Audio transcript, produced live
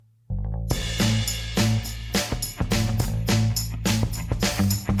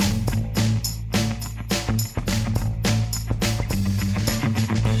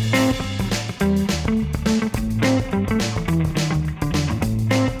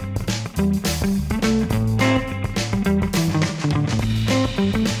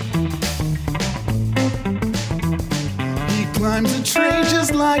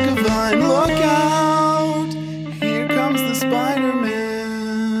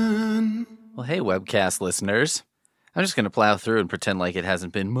Well, hey, webcast listeners. I'm just going to plow through and pretend like it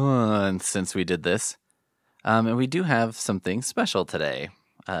hasn't been months since we did this. And we do have something special today.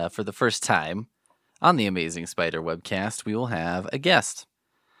 For the first time on the Amazing Spider webcast, we will have a guest.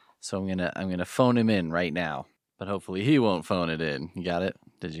 So I'm gonna phone him in right now. But hopefully he won't phone it in. You got it?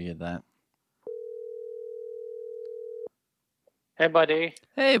 Did you get that? Hey, buddy.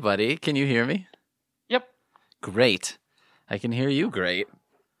 Hey, buddy. Can you hear me? Yep. Great. I can hear you great.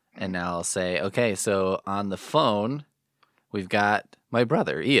 And now I'll say, okay, so on the phone, we've got my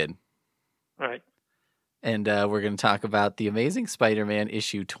brother, Ian. All right. And we're going to talk about The Amazing Spider-Man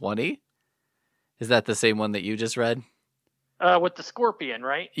issue 20. Is that the same one that you just read? With the Scorpion,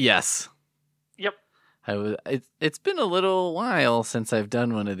 right? Yes. Yep. It's been a little while since I've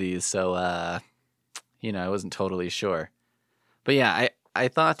done one of these, so, I wasn't totally sure. But yeah, I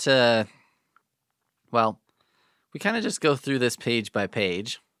thought, we kind of just go through this page by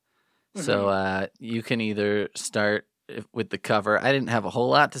page. Mm-hmm. So you can either start with the cover. I didn't have a whole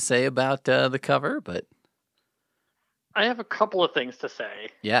lot to say about the cover, but I have a couple of things to say.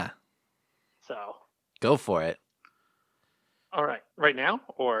 Yeah. So go for it. All right. Right now?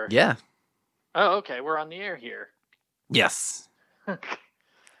 Or Yeah. Oh, okay. We're on the air here. Yes. I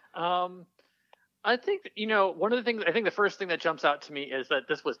think, one of the things, I think the first thing that jumps out to me is that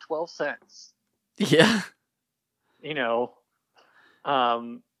this was 12 cents. Yeah.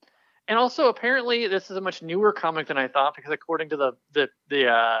 And also, apparently, this is a much newer comic than I thought, because according to the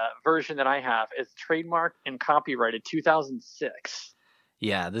version that I have, it's trademarked and copyrighted 2006.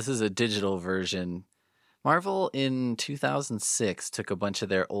 Yeah, this is a digital version. Marvel in 2006 took a bunch of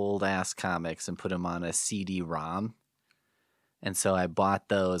their old-ass comics and put them on a CD-ROM. And so I bought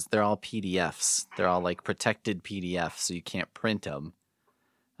those. They're all PDFs. They're all, like, protected PDFs, so you can't print them.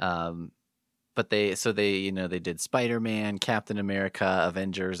 But they did Spider-Man, Captain America,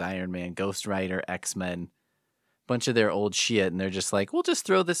 Avengers, Iron Man, Ghost Rider, X-Men, bunch of their old shit, and they're just like, we'll just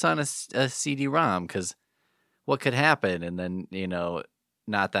throw this on a CD-ROM, because what could happen? And then,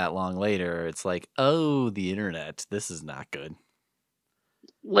 not that long later, it's like, oh, the internet, this is not good.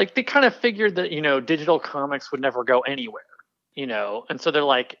 Like, they kind of figured that, digital comics would never go anywhere, and so they're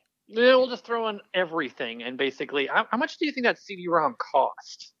like, we'll just throw in everything. And basically, how much do you think that CD-ROM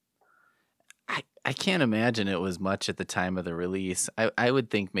cost? I can't imagine it was much at the time of the release. I would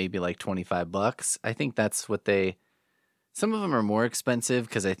think maybe like $25. I think that's what some of them are more expensive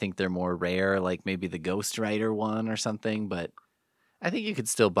because I think they're more rare, like maybe the Ghost Rider one or something, but I think you could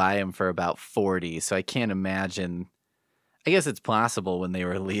still buy them for about $40. So I can't imagine. I guess it's possible when they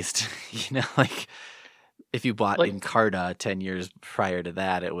were released, like if you bought Encarta 10 years prior to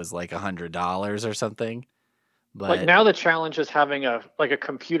that, it was like $100 or something. But like now the challenge is having a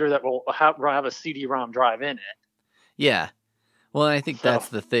computer that will have a CD-ROM drive in it. Yeah. Well, I think that's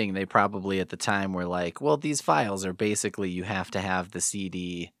the thing. They probably at the time were like, well, these files are basically you have to have the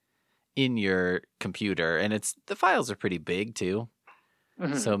CD in your computer. And the files are pretty big too.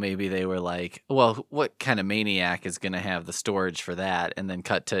 Mm-hmm. So maybe they were like, well, what kind of maniac is going to have the storage for that? And then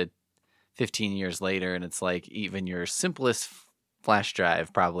cut to 15 years later and it's like even your simplest flash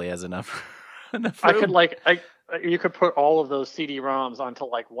drive probably has enough room. You could put all of those CD-ROMs onto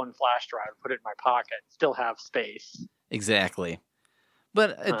like one flash drive, put it in my pocket, still have space. Exactly.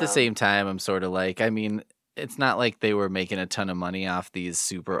 But at the same time, I'm sort of like, I mean, it's not like they were making a ton of money off these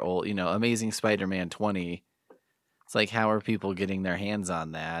super old, Amazing Spider-Man 20. It's like, how are people getting their hands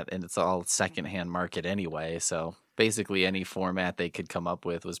on that? And it's all secondhand market anyway. So basically any format they could come up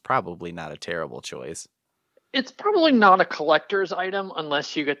with was probably not a terrible choice. It's probably not a collector's item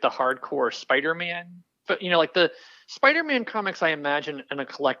unless you get the hardcore Spider-Man. But, like the Spider-Man comics, I imagine in a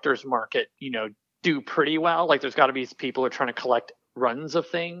collector's market, do pretty well. Like there's got to be people who are trying to collect runs of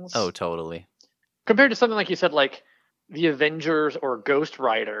things. Oh, totally. Compared to something like you said, like the Avengers or Ghost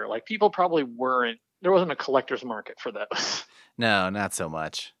Rider, like people probably there wasn't a collector's market for those. No, not so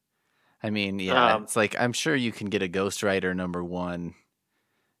much. I mean, yeah, it's like I'm sure you can get a Ghost Rider #1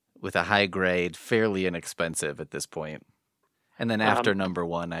 with a high grade, fairly inexpensive at this point. And then after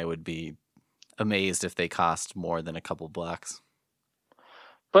 #1, I would be amazed if they cost more than a couple bucks.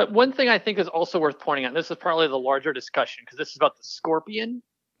 But one thing I think is also worth pointing out, and this is probably the larger discussion because this is about the Scorpion.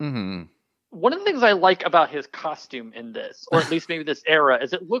 Mm-hmm. One of the things I like about his costume in this, or at least maybe this era,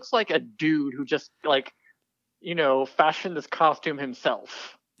 is it looks like a dude who just fashioned this costume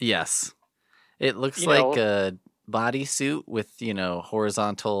himself. Yes. It looks like a bodysuit with,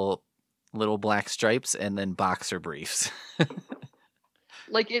 horizontal little black stripes and then boxer briefs.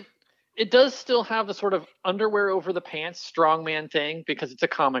 Like it does still have the sort of underwear over the pants strongman thing because it's a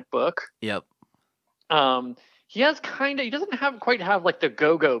comic book. Yep. He doesn't quite have like the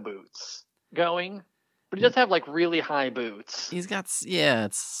go-go boots. going, but he does have like really high boots. He's got, yeah,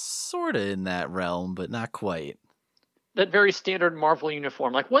 it's sort of in that realm, but not quite. That very standard Marvel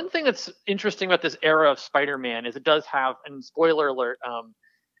uniform. Like one thing that's interesting about this era of Spider-Man is it does have, and spoiler alert,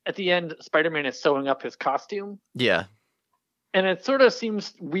 at the end, Spider-Man is sewing up his costume. Yeah. And it sort of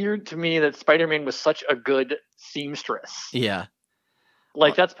seems weird to me that Spider-Man was such a good seamstress. Yeah.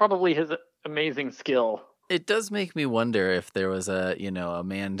 Like that's probably his amazing skill. It does make me wonder if there was a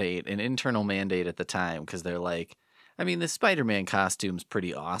mandate, an internal mandate at the time, because they're like, I mean, the Spider-Man costume's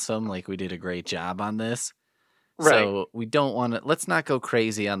pretty awesome. Like, we did a great job on this. Right. So we don't want to, let's not go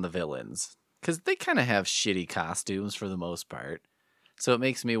crazy on the villains, because they kind of have shitty costumes for the most part. So it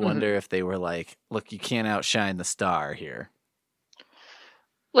makes me wonder if they were like, look, you can't outshine the star here.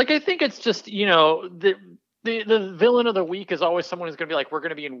 Like, I think it's just, the villain of the week is always someone who's going to be like, we're going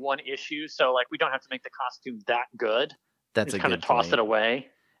to be in one issue, so like we don't have to make the costume that good. That's just a kind good of toss point. it away.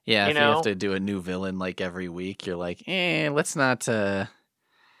 Yeah, if you have to do a new villain like every week, you're like, let's not. Steve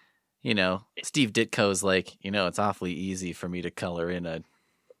Ditko's like, it's awfully easy for me to color in a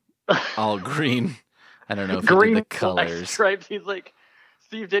all green. I don't know if green he did the colors. Stripes. He's like,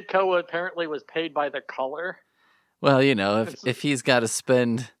 Steve Ditko apparently was paid by the color. Well, if he's got to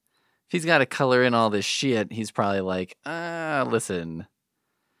spend. If he's got to color in all this shit, he's probably like, listen.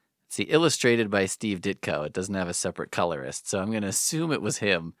 See, illustrated by Steve Ditko. It doesn't have a separate colorist, so I'm going to assume it was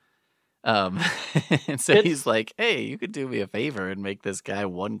him. And so he's like, hey, you could do me a favor and make this guy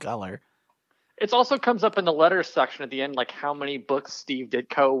one color. It also comes up in the letters section at the end, like how many books Steve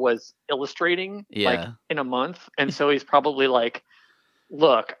Ditko was illustrating like in a month. And so he's probably like,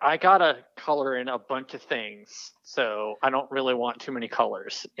 look, I got to color in a bunch of things, so I don't really want too many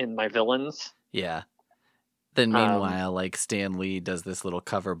colors in my villains. Yeah. Then meanwhile, like Stan Lee does this little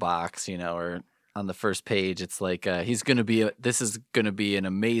cover box, or on the first page, it's like, this is going to be an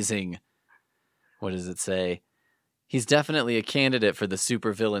amazing, what does it say? He's definitely a candidate for the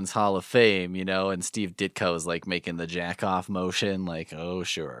Supervillains Hall of Fame, and Steve Ditko is like making the jack off motion, like, oh,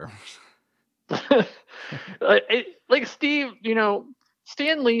 sure. Like Steve,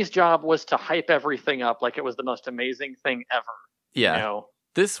 Stan Lee's job was to hype everything up like it was the most amazing thing ever. Yeah.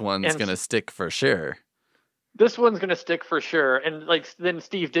 This one's going to stick for sure. This one's going to stick for sure. And like then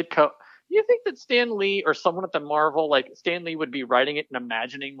Steve Ditko, you think that Stan Lee or someone at the Marvel, like Stan Lee would be writing it and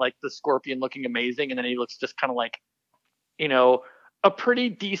imagining like the Scorpion looking amazing, and then he looks just kind of like, a pretty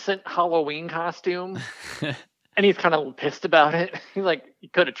decent Halloween costume. And he's kind of pissed about it. He's like, you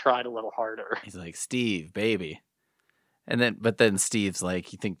could have tried a little harder. He's like, Steve, baby. But then Steve's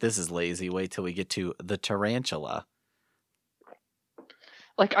like, you think this is lazy? Wait till we get to the tarantula.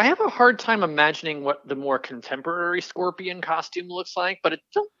 Like, I have a hard time imagining what the more contemporary Scorpion costume looks like, but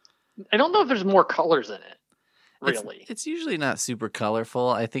I don't know if there's more colors in it, really. It's usually not super colorful.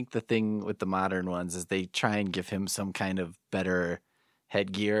 I think the thing with the modern ones is they try and give him some kind of better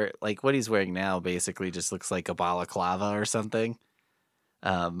headgear. Like, what he's wearing now basically just looks like a balaclava or something,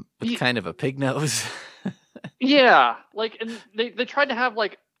 with kind of a pig nose. Yeah, like, and they tried to have,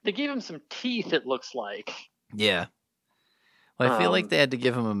 like, they gave him some teeth, it looks like. Yeah. Well, I feel like they had to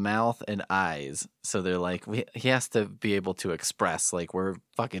give him a mouth and eyes. So they're like, he has to be able to express. Like, we're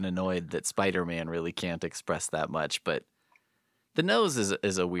fucking annoyed that Spider-Man really can't express that much. But the nose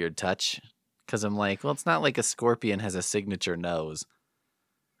is a weird touch. Because I'm like, well, it's not like a Scorpion has a signature nose.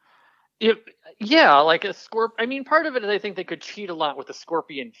 Yeah, like a Scorpion. I mean, part of it is I think they could cheat a lot with the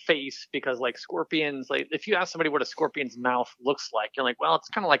Scorpion face. Because, like, Scorpions, like, if you ask somebody what a Scorpion's mouth looks like, you're like, well, it's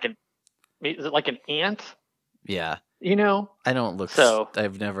kind of like is it like an ant? Yeah. I don't look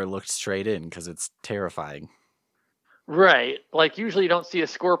I've never looked straight in because it's terrifying. Right. Like usually you don't see a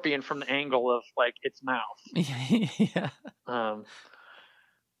scorpion from the angle of like its mouth. Yeah.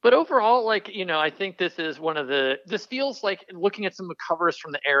 But overall, like, I think this is this feels like, looking at some of the covers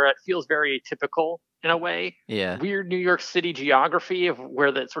from the era, it feels very atypical in a way. Yeah. Weird New York City geography of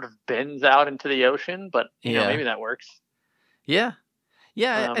where that sort of bends out into the ocean, but maybe that works. Yeah.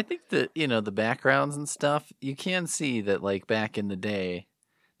 Yeah, I think that, the backgrounds and stuff, you can see that, like, back in the day,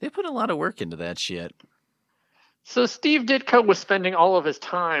 they put a lot of work into that shit. So Steve Ditko was spending all of his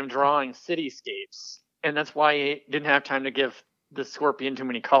time drawing cityscapes, and that's why he didn't have time to give the Scorpion too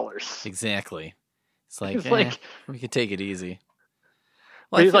many colors. Exactly. It's like, we could take it easy.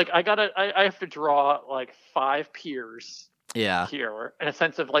 Well, he's like, I have to draw, like, 5 piers here, in a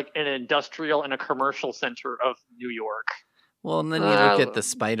sense of, like, an industrial and a commercial center of New York. Well, and then you look at the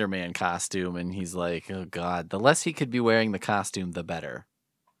Spider-Man costume, and he's like, oh, God, the less he could be wearing the costume, the better.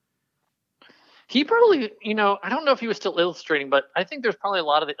 He probably, I don't know if he was still illustrating, but I think there's probably a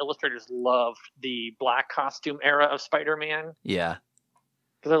lot of the illustrators loved the black costume era of Spider-Man. Yeah.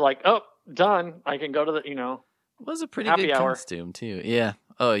 Because they're like, oh, done. I can go to the, It was a pretty happy good hour. costume too. Yeah.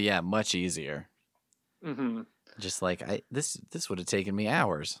 Oh yeah, much easier. Mm-hmm. Just like this would have taken me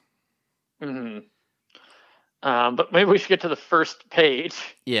hours. Mm-hmm. But maybe we should get to the first page.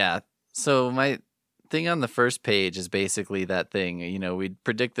 Yeah. So my thing on the first page is basically that thing. We'd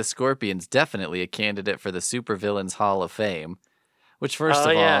predict the Scorpion's definitely a candidate for the Supervillains Hall of Fame, which first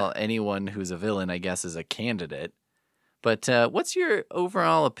of all, anyone who's a villain, I guess, is a candidate. But what's your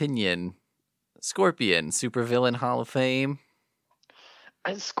overall opinion? Scorpion, Supervillain Hall of Fame?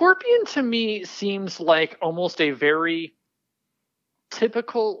 Scorpion to me seems like almost a very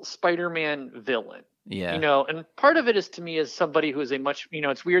typical Spider-Man villain. Yeah. And part of it is to me as somebody who is a much,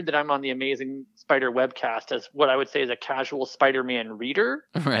 it's weird that I'm on the Amazing Spider webcast as what I would say is a casual Spider-Man reader.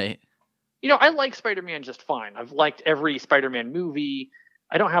 Right. I like Spider-Man just fine. I've liked every Spider-Man movie.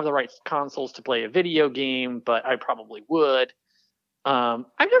 I don't have the right consoles to play a video game, but I probably would. I've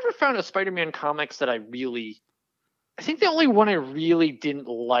never found a Spider-Man comics that I think the only one I really didn't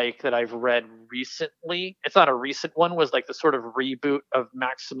like that I've read recently, it's not a recent one, was like the sort of reboot of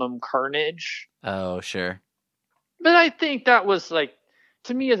Maximum Carnage. Oh, sure. But I think that was like,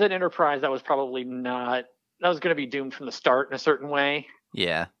 to me as an enterprise, that was probably not, that was going to be doomed from the start in a certain way.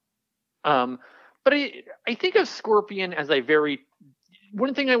 Yeah. But I think of Scorpion as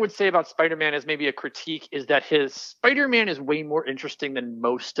one thing I would say about Spider-Man as maybe a critique is that his Spider-Man is way more interesting than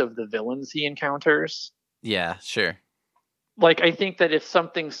most of the villains he encounters. Yeah, sure. Like, I think that if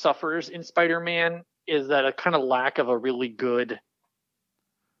something suffers in Spider-Man is that a kind of lack of a really good,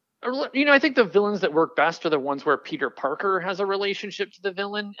 I think the villains that work best are the ones where Peter Parker has a relationship to the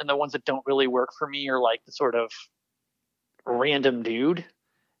villain, and the ones that don't really work for me are like the sort of random dude.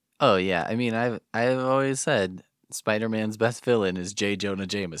 Oh yeah, I mean, I've always said Spider-Man's best villain is J. Jonah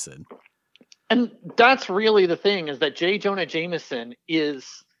Jameson. And that's really the thing, is that J. Jonah Jameson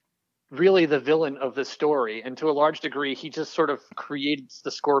is really the villain of the story, and to a large degree he just sort of creates the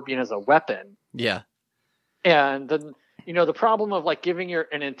Scorpion as a weapon. Yeah. And then the problem of like giving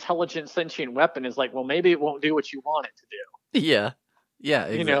an intelligent sentient weapon is like, well, maybe it won't do what you want it to do. Yeah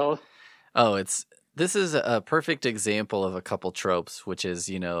exactly. Oh, this is a perfect example of a couple tropes, which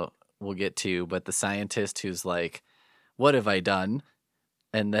is we'll get to, but the scientist who's like, what have I done?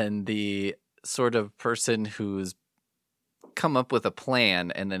 And then the sort of person who's come up with a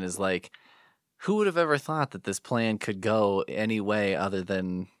plan and then is like, who would have ever thought that this plan could go any way other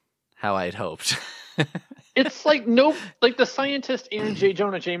than how I'd hoped? It's like like the scientist and J.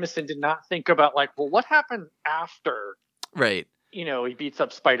 Jonah Jameson did not think about like, well, what happened after? Right. He beats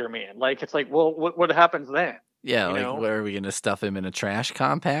up Spider-Man. Like, it's like, well, what happens then? Yeah, what are we going to stuff him in a trash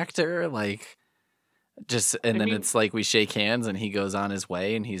compactor? Like, it's like we shake hands and he goes on his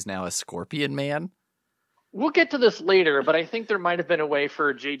way and he's now a Scorpion Man. We'll get to this later, but I think there might have been a way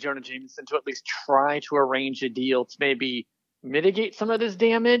for J. Jonah Jameson to at least try to arrange a deal to maybe mitigate some of this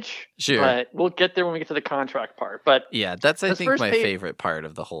damage. Sure. But we'll get there when we get to the contract part. But yeah, that's, I think, my favorite part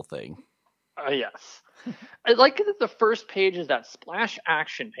of the whole thing. Yes. I like that the first page is that splash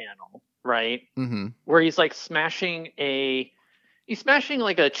action panel, right? Mm-hmm. Where he's like smashing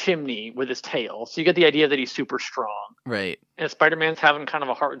like a chimney with his tail. So you get the idea that he's super strong. Right. And Spider-Man's having kind of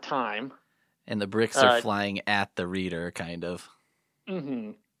a hard time. And the bricks are flying at the reader, kind of.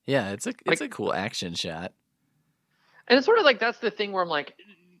 Mm-hmm. Yeah, it's a cool action shot. And it's sort of like, that's the thing where I'm like,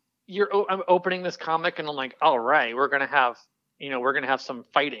 I'm opening this comic and I'm like, all right, we're gonna have some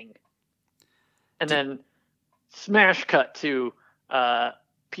fighting. And then smash cut to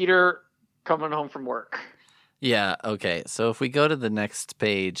Peter coming home from work. Yeah, okay. So if we go to the next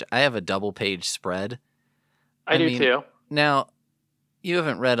page, I have a double page spread. I do too. Now, you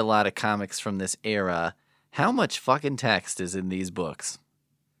haven't read a lot of comics from this era. How much fucking text is in these books?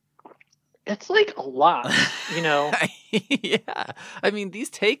 It's like a lot, Yeah. I mean, these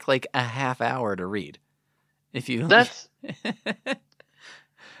take like a half hour to read. That's...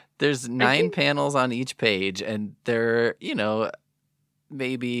 There's 9 panels on each page, and they're,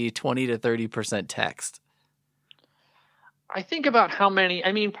 maybe 20 to 30% text. I think about how many...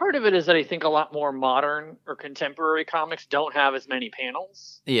 I mean, part of it is that I think a lot more modern or contemporary comics don't have as many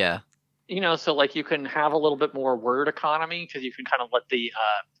panels. Yeah. So like you can have a little bit more word economy because you can kind of let the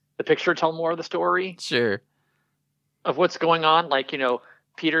picture tell more of the story. Sure. Of what's going on. Like,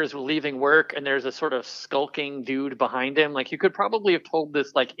 Peter's leaving work and there's a sort of skulking dude behind him. Like, you could probably have told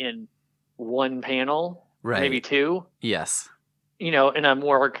this like in one panel, right? Maybe 2. Yes. In a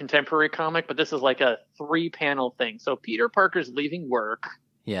more contemporary comic, but this is like a 3-panel thing. So Peter Parker's leaving work.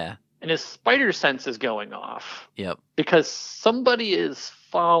 Yeah. And his spider sense is going off. Yep. Because somebody is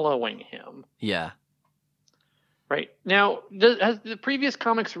following him. Yeah. Right. Now, has the previous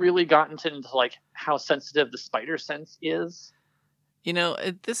comics really gotten into like how sensitive the spider sense is?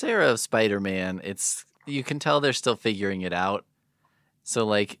 At this era of Spider-Man, you can tell they're still figuring it out. So,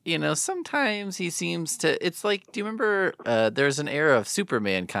 like, sometimes he seems to. It's like, do you remember? There's an era of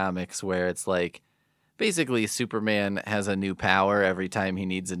Superman comics where it's like, basically, Superman has a new power every time he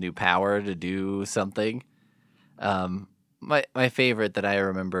needs a new power to do something. My favorite that I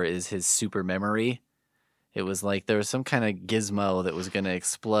remember is his super memory. It was like there was some kind of gizmo that was going to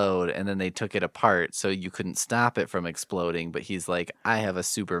explode, and then they took it apart so you couldn't stop it from exploding. But he's like, I have a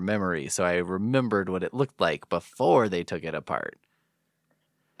super memory, so I remembered what it looked like before they took it apart.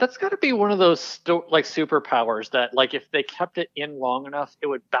 That's got to be one of those like superpowers that, like, if they kept it in long enough, it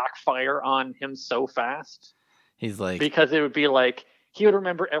would backfire on him so fast. He's like, because it would be like he would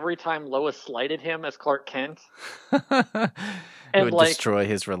remember every time Lois slighted him as Clark Kent. It would like, destroy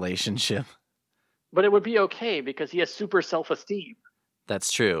his relationship. But it would be okay because he has super self-esteem.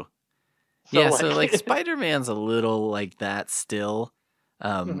 That's true. So so like Spider-Man's a little like that still.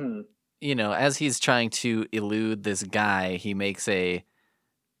 As he's trying to elude this guy, he makes a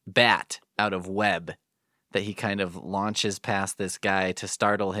bat out of web that he kind of launches past this guy to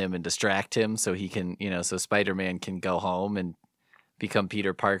startle him and distract him so he can, so Spider-Man can go home and become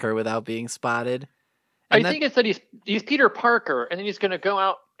Peter Parker without being spotted. And I think it's that he's Peter Parker and then he's going to go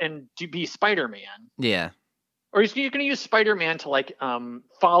out and be Spider-Man. Yeah. Or he's going to use Spider-Man to like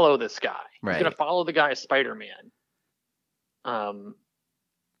follow this guy. Right. He's going to follow the guy as Spider-Man.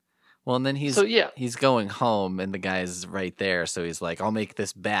 Well, and then he's going home, and the guy's right there. So he's like, I'll make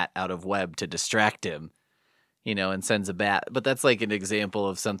this bat out of web to distract him, and sends a bat. But that's like an example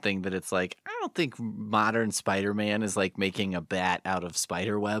of something that it's like, I don't think modern Spider-Man is like making a bat out of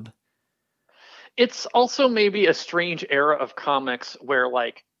spider web. It's also maybe a strange era of comics where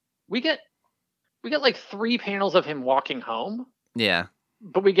like we get like 3 panels of him walking home. Yeah.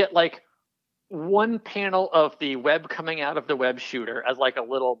 But we get like 1 panel of the web coming out of the web shooter as like a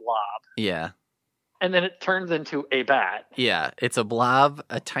little blob. Yeah. And then it turns into a bat. Yeah, it's a blob,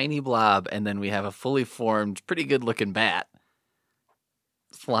 a tiny blob, and then we have a fully formed, pretty good looking bat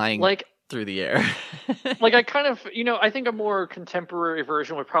flying like through the air. Like I kind of, I think a more contemporary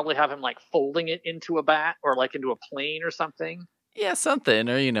version would probably have him like folding it into a bat or like into a plane or something. Yeah, something.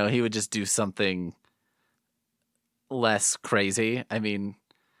 Or, he would just do something less crazy. I mean,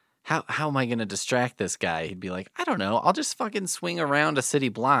 how am I going to distract this guy? He'd be like, I don't know. I'll just fucking swing around a city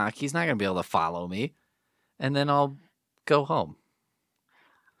block. He's not going to be able to follow me. And then I'll go home.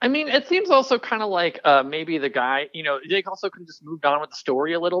 I mean, it seems also kind of like maybe the guy, they also could have just moved on with the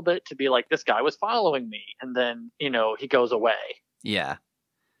story a little bit to be like, this guy was following me. And then, he goes away. Yeah.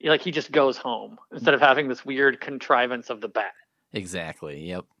 Like he just goes home instead of having this weird contrivance of the bat. Exactly.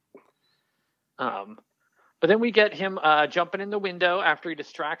 Yep. But then we get him jumping in the window after he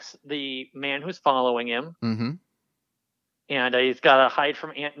distracts the man who's following him. Mm-hmm. And he's got to hide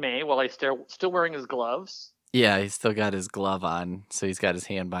from Aunt May while he's still wearing his gloves. Yeah, he's still got his glove on, so he's got his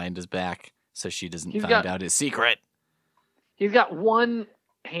hand behind his back so she doesn't find out his secret. He's got one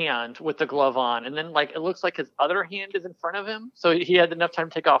hand with the glove on, and then like it looks like his other hand is in front of him, so he had enough time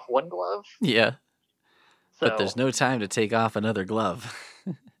to take off one glove. Yeah. So, but there's no time to take off another glove.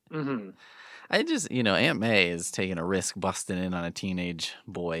 Mm-hmm. I just, Aunt May is taking a risk busting in on a teenage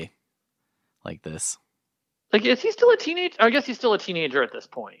boy like this. Like, is he still a teenager? I guess he's still a teenager at this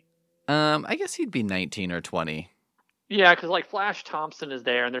point. I guess he'd be 19 or 20. Yeah, because like Flash Thompson is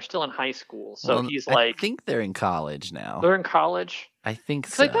there, and they're still in high school, so he's like. I think they're in college now. They're in college. I think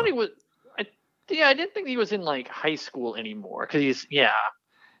so. I thought he was. I didn't think he was in like high school anymore. Because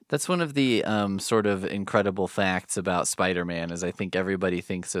That's one of the sort of incredible facts about Spider-Man is I think everybody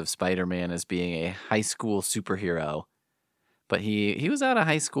thinks of Spider-Man as being a high school superhero, but he was out of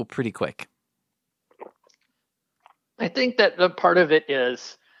high school pretty quick. I think that the part of it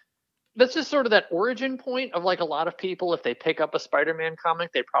is that's just sort of that origin point of like a lot of people. If they pick up a Spider-Man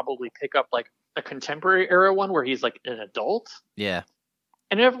comic, they probably pick up like a contemporary era one where he's like an adult. Yeah.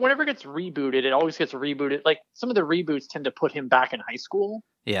 And whenever it gets rebooted, it always gets rebooted. Like some of the reboots tend to put him back in high school.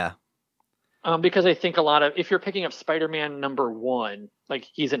 Yeah. Because I think if you're picking up Spider-Man #1, like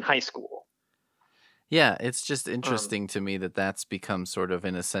he's in high school. Yeah, it's just interesting to me that that's become sort of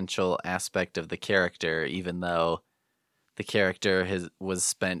an essential aspect of the character, even though the character was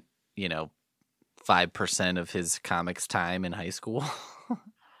spent, 5% of his comics time in high school.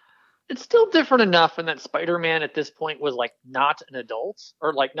 It's still different enough in that Spider-Man at this point was like not an adult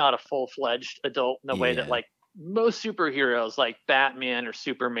or like not a full-fledged adult in the way that like most superheroes like Batman or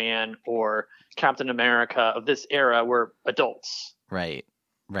Superman or Captain America of this era were adults. Right.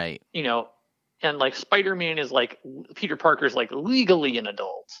 and like Spider-Man is like Peter Parker's like legally an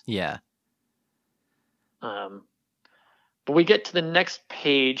adult. Yeah. But we get to the next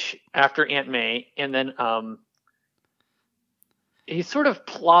page after Aunt May, and then he's sort of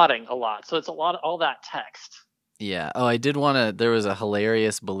plotting a lot, so it's a lot of all that text. Yeah. Oh, I did want to. There was a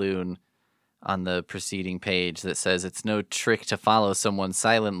hilarious balloon on the preceding page that says it's no trick to follow someone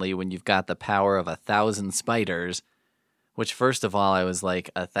silently when you've got the power of 1,000 spiders. Which, first of all, I was like,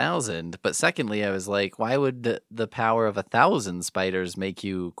 1,000? But secondly, I was like, why would the power of 1,000 spiders make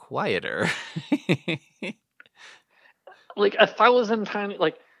you quieter? Like 1,000 tiny,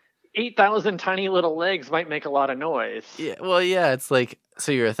 like 8,000 tiny little legs might make a lot of noise. Yeah, well, yeah, it's like,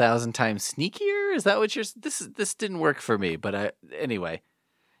 so you're 1,000 times sneakier? Is that what you're? This didn't work for me, but anyway,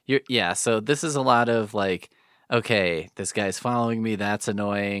 so this is a lot of like, okay, this guy's following me. That's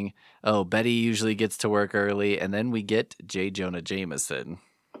annoying. Oh, Betty usually gets to work early, and then we get J. Jonah Jameson.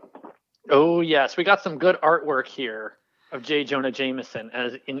 Oh yes, we got some good artwork here of J. Jonah Jameson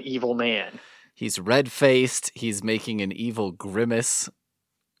as an evil man. He's red-faced. He's making an evil grimace.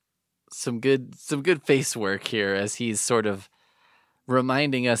 Some good face work here as he's sort of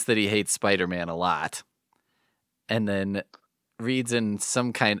reminding us that he hates Spider-Man a lot. And then reads in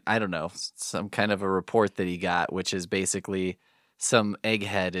some kind of a report that he got, which is basically some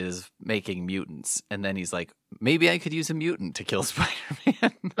egghead is making mutants. And then he's like, maybe I could use a mutant to kill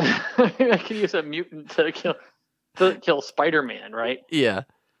Spider-Man. I could use a mutant to kill Spider-Man, right? Yeah.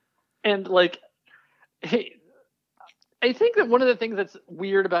 And like, hey, I think that one of the things that's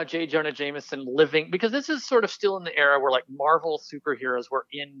weird about J. Jonah Jameson living, because this is sort of still in the era where like Marvel superheroes were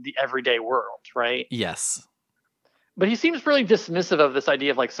in the everyday world, right? Yes. But he seems really dismissive of this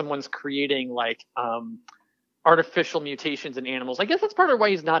idea of like someone's creating like artificial mutations in animals. I guess that's part of why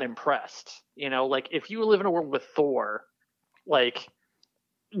he's not impressed. You know, like if you live in a world with Thor, like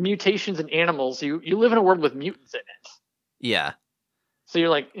mutations in animals, you live in a world with mutants in it. Yeah. So you're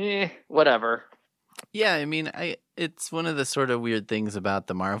like, whatever. Yeah, I mean, it's one of the sort of weird things about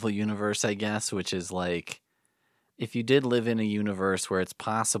the Marvel universe, I guess, which is like, if you did live in a universe where it's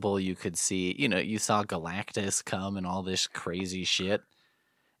possible you could see, you saw Galactus come and all this crazy shit,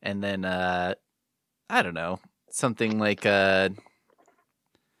 and then, I don't know, something like a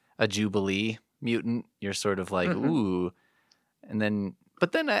Jubilee mutant, you're sort of like, ooh, and then,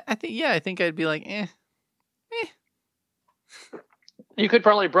 but then I think I'd be like, You could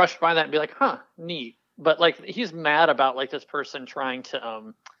probably brush by that and be like, huh, neat. But like, he's mad about like this person trying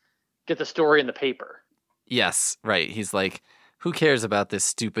to get the story in the paper. Yes, right. He's like, who cares about this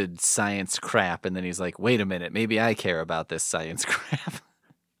stupid science crap? And then he's like, wait a minute, maybe I care about this science crap.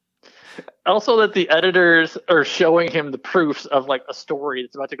 Also, that the editors are showing him the proofs of like a story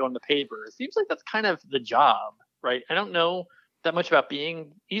that's about to go in the paper. It seems like that's kind of the job, right? I don't know that much about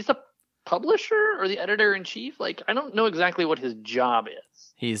he's a publisher or the editor in chief. Like, I don't know exactly what his job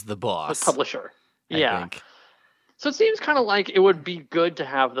is. He's the boss. The publisher. I think. So it seems kind of like it would be good to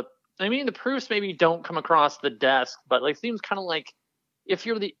have the proofs maybe don't come across the desk, but like, seems kind of like if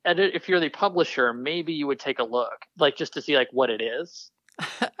you're the publisher, maybe you would take a look, like just to see like what it is.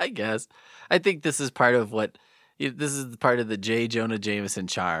 I guess. I think this is part of the J. Jonah Jameson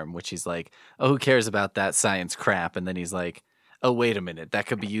charm, which he's like, oh, who cares about that science crap? And then he's like, oh, wait a minute, that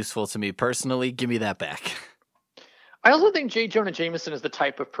could be useful to me personally. Give me that back. I also think J. Jonah Jameson is the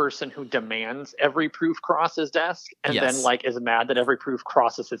type of person who demands every proof cross his desk and then like is mad that every proof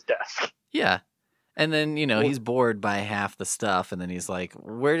crosses his desk. Yeah. And then, he's bored by half the stuff. And then he's like,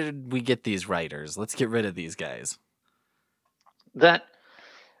 where did we get these writers? Let's get rid of these guys. And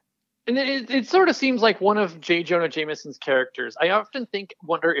it sort of seems like one of J. Jonah Jameson's characters. I often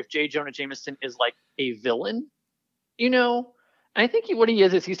wonder if J. Jonah Jameson is like a villain, And I think what he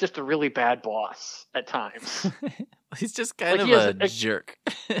is he's just a really bad boss at times. He's just kind of a jerk.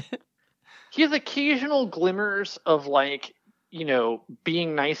 He has occasional glimmers of like,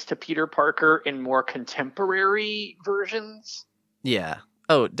 being nice to Peter Parker in more contemporary versions. Yeah.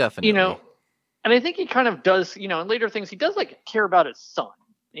 Oh, definitely. And I think he kind of does, in later things, he does like care about his son.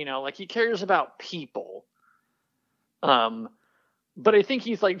 Like he cares about people. But I think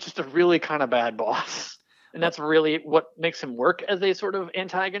he's like just a really kind of bad boss. And that's really what makes him work as a sort of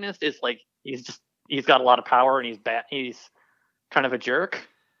antagonist is like he's got a lot of power and he's bad. He's kind of a jerk.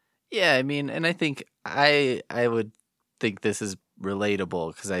 Yeah, I mean, and I think I would think this is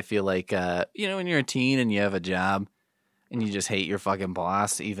relatable because I feel like when you're a teen and you have a job and you just hate your fucking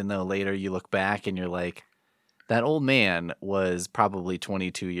boss, even though later you look back and you're like, that old man was probably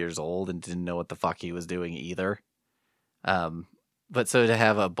 22 years old and didn't know what the fuck he was doing either. But so to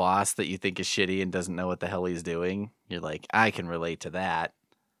have a boss that you think is shitty and doesn't know what the hell he's doing, you're like, I can relate to that.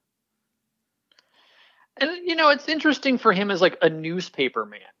 And it's interesting for him as like a newspaper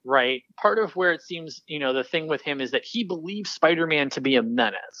man, right? Part of where it seems, the thing with him is that he believes Spider-Man to be a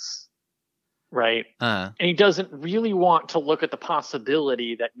menace, right? Uh, And he doesn't really want to look at the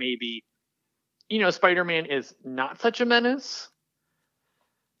possibility that maybe, Spider-Man is not such a menace.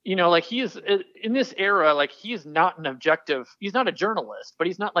 Like he is in this era, like he is not an objective. He's not a journalist, but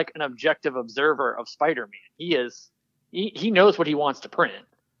he's not like an objective observer of Spider-Man. He knows what he wants to print.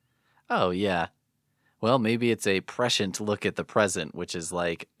 oh, yeah. Well, maybe it's a prescient look at the present, which is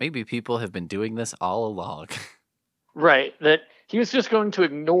like, maybe people have been doing this all along. Right. That he was just going to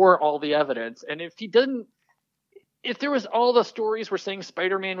ignore all the evidence. And if there was all the stories were saying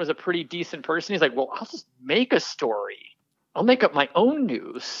Spider-Man was a pretty decent person, he's like, well, I'll just make a story. I'll make up my own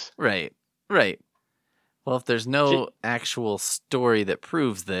news. Right. Well, if there's no actual story that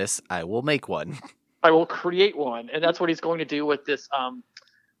proves this, I will make one. I will create one. And that's what he's going to do with this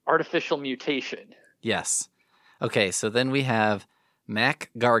artificial mutation. Yes. Okay, so then we have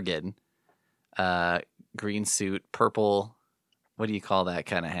Mac Gargan, green suit, purple. What do you call that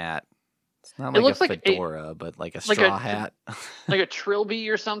kind of hat? It's not like a fedora, but like a straw hat. Like a trilby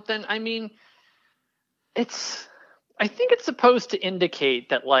or something. I mean, I think it's supposed to indicate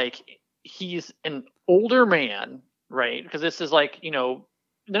that like he's an older man, right? Because this is like,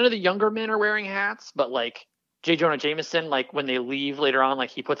 none of the younger men are wearing hats, but like J. Jonah Jameson, like when they leave later on, like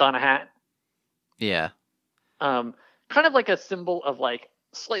he puts on a hat. Yeah. Kind of like a symbol of like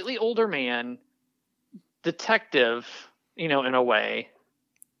slightly older man, detective, in a way.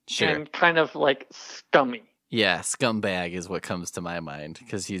 Sure. And kind of like scummy. Yeah, scumbag is what comes to my mind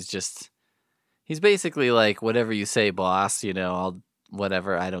because he's basically like, whatever you say, boss,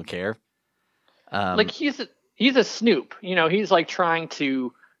 whatever, I don't care. Like he's a snoop, he's like trying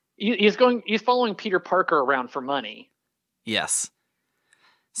to, he's following Peter Parker around for money. Yes.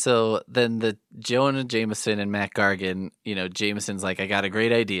 So then the Jonah Jameson and Mac Gargan, Jameson's like, I got a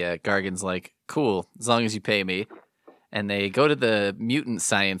great idea. Gargan's like, cool, as long as you pay me. And they go to the mutant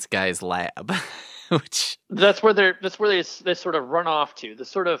science guy's lab, which that's where they sort of run off to. The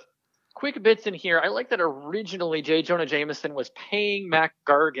sort of quick bits in here. I like that originally J. Jonah Jameson was paying Mac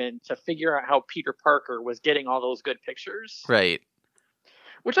Gargan to figure out how Peter Parker was getting all those good pictures. Right.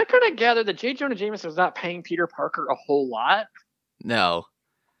 Which I kind of gathered that J. Jonah Jameson was not paying Peter Parker a whole lot. No.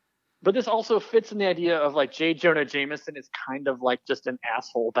 But this also fits in the idea of like J. Jonah Jameson is kind of like just an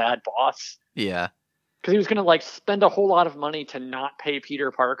asshole bad boss. Yeah. Because he was going to like spend a whole lot of money to not pay Peter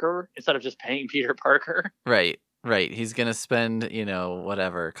Parker instead of just paying Peter Parker. Right. He's going to spend,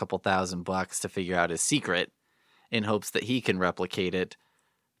 whatever, a couple $1,000 to figure out his secret in hopes that he can replicate it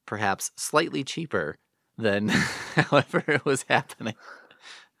perhaps slightly cheaper than however it was happening.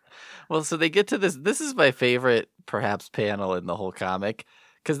 Well, so they get to this. This is my favorite, perhaps, panel in the whole comic.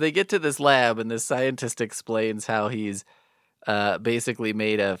 Because they get to this lab and this scientist explains how he's basically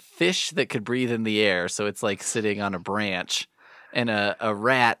made a fish that could breathe in the air. So it's like sitting on a branch, and a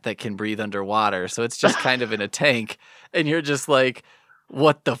rat that can breathe underwater. So it's just kind of in a tank. And you're just like,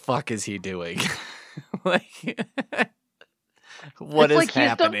 what the fuck is he doing? Like, what is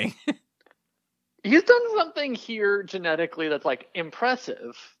happening? He's done something here genetically that's like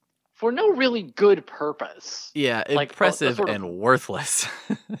impressive. For no really good purpose. Yeah, impressive and worthless.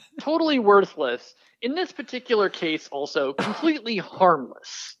 Totally worthless. In this particular case, also completely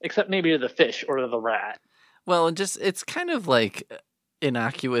harmless, except maybe to the fish or to the rat. Well, and it's kind of like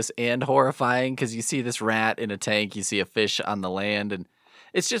innocuous and horrifying because you see this rat in a tank, you see a fish on the land, and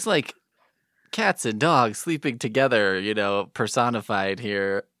it's just like cats and dogs sleeping together, personified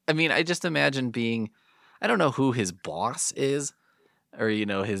here. I mean, I just imagine I don't know who his boss is. Or,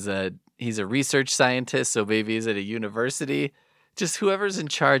 he's a research scientist, so maybe he's at a university. Just whoever's in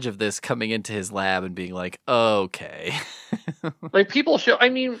charge of this coming into his lab and being like, okay. Like people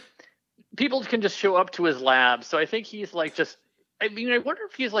can just show up to his lab. So I think he's like I wonder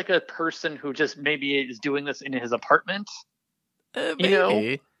if he's like a person who just maybe is doing this in his apartment.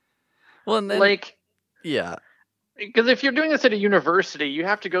 Maybe. Well, and then, like, yeah. Because if you're doing this at a university, you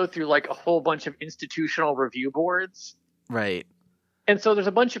have to go through like a whole bunch of institutional review boards. Right. And so there's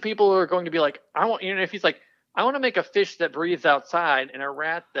a bunch of people who are going to be like, if he's like, I want to make a fish that breathes outside and a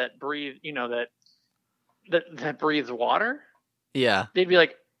rat that breathes, that breathes water. Yeah. They'd be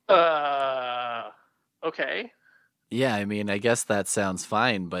like, okay. Yeah, I mean, I guess that sounds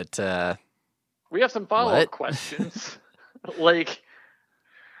fine, but we have some follow-up questions. Like,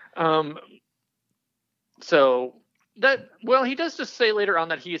 so he does just say later on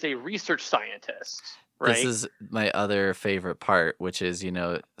that he is a research scientist. Right. This is my other favorite part, which is,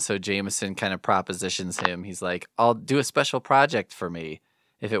 so Jameson kind of propositions him. He's like, I'll do a special project for me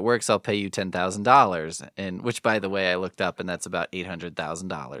If it works, I'll pay you $10,000. And which, by the way, I looked up, and that's about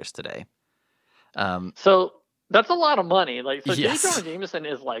 $800,000 today. So that's a lot of money. Like, so yes. J. Jonah Jameson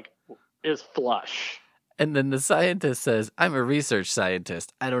is flush. And then the scientist says, I'm a research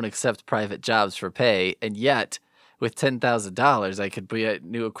scientist. I don't accept private jobs for pay. And yet, with $10,000, I could buy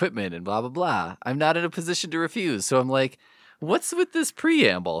new equipment and blah, blah, blah. I'm not in a position to refuse. So I'm like, what's with this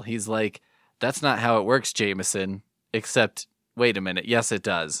preamble? He's like, that's not how it works, Jameson. Except, wait a minute. Yes, it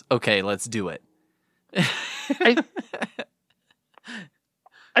does. Okay, let's do it.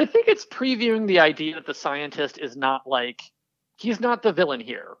 I think it's previewing the idea that the scientist is not like, he's not the villain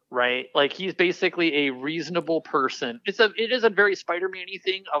here, right? Like, he's basically a reasonable person. It is a very Spider-Man-y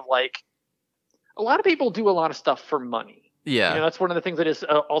thing of like, a lot of people do a lot of stuff for money. Yeah. That's one of the things that is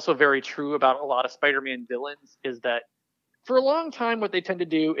also very true about a lot of Spider-Man villains is that for a long time, what they tend to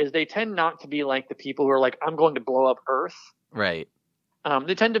do is they tend not to be like the people who are like, I'm going to blow up Earth. Right.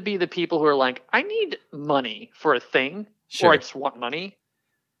 They tend to be the people who are like, I need money for a thing, Sure. or I just want money.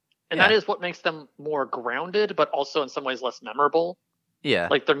 And that is what makes them more grounded, but also in some ways less memorable. Yeah.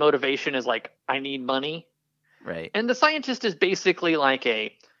 Like their motivation is like, I need money. Right. And the scientist is basically like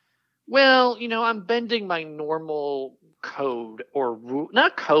well, I'm bending my normal code or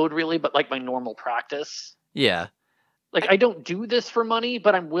not code really, but like my normal practice. Yeah. Like I don't do this for money,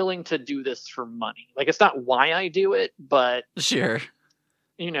 but I'm willing to do this for money. Like it's not why I do it, but sure.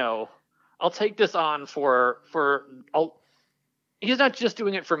 I'll take this on he's not just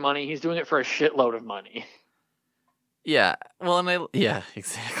doing it for money, he's doing it for a shitload of money. Yeah. Well, yeah,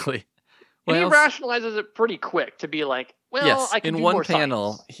 exactly. And he rationalizes it pretty quick to be like, well, yes, I can in do one more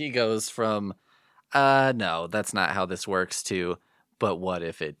panel, science. he goes from, no, that's not how this works to, but what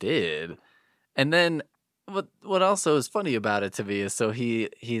if it did? And then what also is funny about it to me is so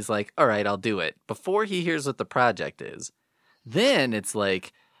he's like, all right, I'll do it. Before he hears what the project is. Then it's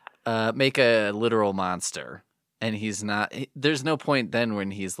like, make a literal monster. And he's not, there's no point then when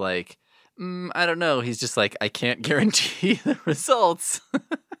he's like, I don't know. He's just like, I can't guarantee the results.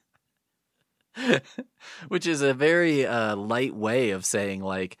 Which is a very light way of saying,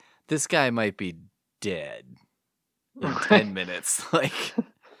 like, this guy might be dead in 10 minutes. Like,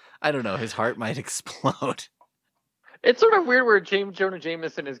 I don't know. His heart might explode. It's sort of weird where Jonah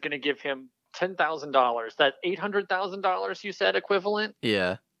Jameson is going to give him $10,000. That $800,000 you said equivalent.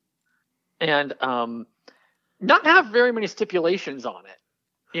 Yeah. And not have very many stipulations on it.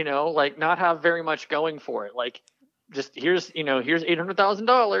 Like not have very much going for it. Like just here's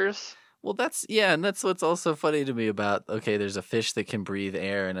 $800,000. Well, that's what's also funny to me about, okay, there's a fish that can breathe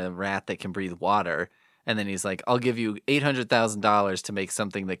air and a rat that can breathe water. And then he's like, I'll give you $800,000 to make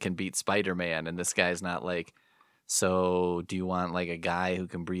something that can beat Spider-Man. And this guy's not like, so do you want like a guy who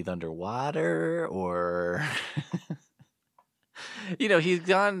can breathe underwater or, he's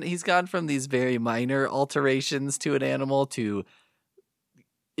gone from these very minor alterations to an animal to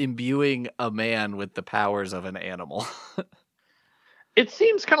imbuing a man with the powers of an animal. It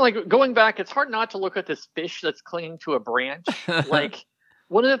seems kind of like going back. It's hard not to look at this fish that's clinging to a branch. Like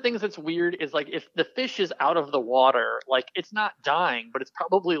one of the things that's weird is like if the fish is out of the water, like it's not dying, but it's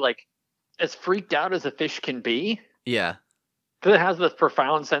probably like as freaked out as a fish can be. Yeah. Because it has this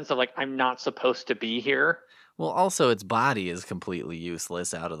profound sense of like, I'm not supposed to be here. Well, also its body is completely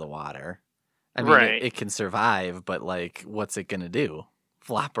useless out of the water. I mean, right. it can survive, but like, what's it going to do?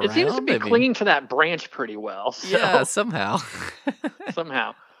 Flop around? It seems to be clinging to that branch pretty well. So. Yeah, somehow.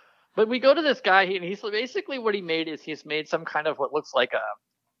 Somehow. But we go to this guy, and he's basically what he made is he's made some kind of what looks like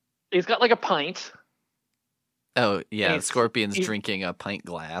he's got like a pint. Oh, yeah, the Scorpion's drinking a pint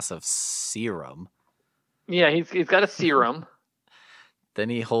glass of serum. Yeah, he's got a serum. Then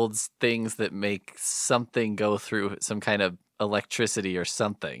he holds things that make something go through some kind of electricity or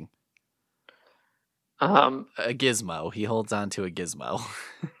something. A gizmo. He holds on to a gizmo.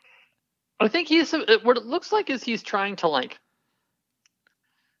 I think what it looks like is he's trying to like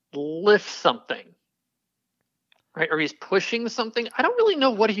lift something, right? Or he's pushing something. I don't really know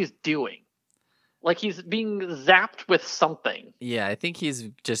what he's doing. Like he's being zapped with something. Yeah, I think he's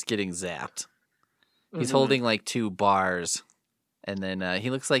just getting zapped. He's holding like 2 bars, and then he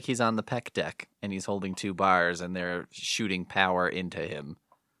looks like he's on the PEC deck, and he's holding 2 bars, and they're shooting power into him.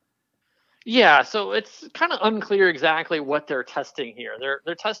 Yeah, so it's kind of unclear exactly what they're testing here.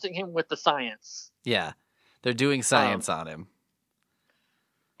 They're testing him with the science. Yeah, they're doing science on him.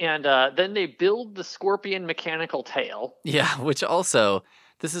 And then they build the Scorpion mechanical tail. Yeah, which also,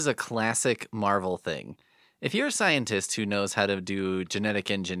 this is a classic Marvel thing. If you're a scientist who knows how to do genetic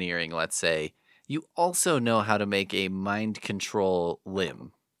engineering, let's say, you also know how to make a mind control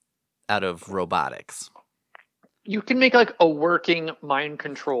limb out of robotics. you can make like a working mind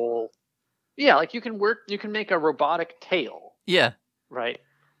control. Yeah, like you can make a robotic tail, Yeah. right?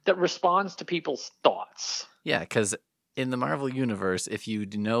 That responds to people's thoughts. Yeah, because in the Marvel Universe, if you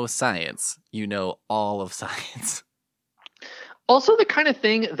know science, you know all of science. Also, the kind of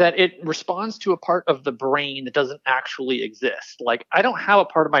thing that it responds to a part of the brain that doesn't actually exist. Like, I don't have a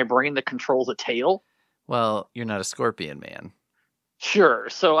part of my brain that controls a tail. Well, you're not a Scorpion Man. Sure.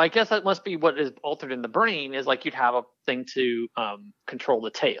 So I guess that must be what is altered in the brain is like you'd have a thing to control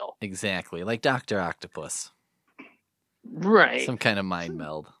the tail. Exactly, like Dr. Octopus. Right. Some kind of mind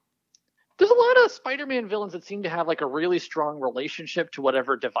meld. There's a lot of Spider-Man villains that seem to have like a really strong relationship to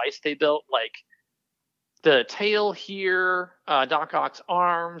whatever device they built. Like the tail here, Doc Ock's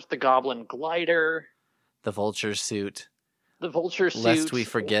arms, the Goblin glider, The Vulture suit. the Vulture suit. Lest we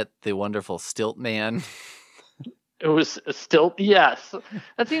forget the wonderful Stilt Man. It was still, yes.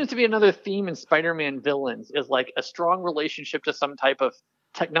 That seems to be another theme in Spider-Man villains is like a strong relationship to some type of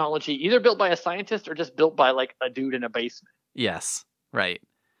technology, either built by a scientist or just built by like a dude in a basement. Yes, right.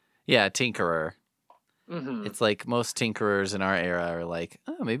 Yeah, Tinkerer. Mm-hmm. It's like most tinkerers in our era are like,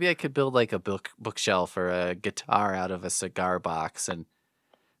 oh, maybe I could build like a bookshelf or a guitar out of a cigar box.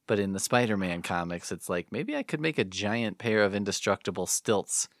 But in the Spider-Man comics, it's like, maybe I could make a giant pair of indestructible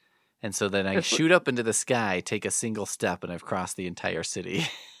stilts. And so then I shoot up into the sky, take a single step, and I've crossed the entire city.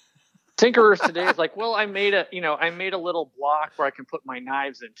 Tinkerers today is like, well, I made a little block where I can put my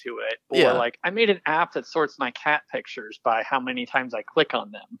knives into it. Or like I made an app that sorts my cat pictures by how many times I click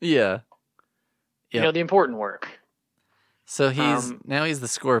on them. Yeah. Yep. You know, the important work. So now he's the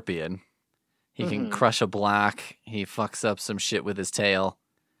Scorpion. He can crush a block. He fucks up some shit with his tail.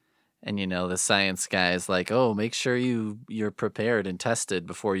 And, you know, the science guy is like, oh, make sure you're prepared and tested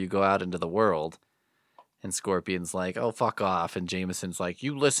before you go out into the world. And Scorpion's like, oh, fuck off. And Jameson's like,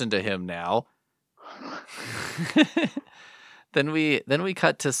 you listen to him now. Then we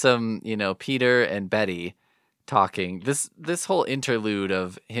cut to some, you know, Peter and Betty talking. This whole interlude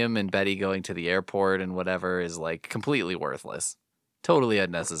of him and Betty going to the airport and whatever is like completely worthless. Totally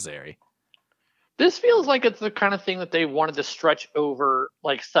unnecessary. This feels like it's the kind of thing that they wanted to stretch over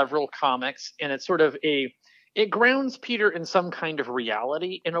like several comics, and it's sort of it grounds Peter in some kind of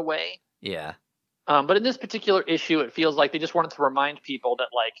reality in a way. Yeah. But in this particular issue, it feels like they just wanted to remind people that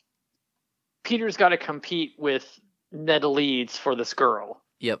like Peter's got to compete with Ned Leeds for this girl.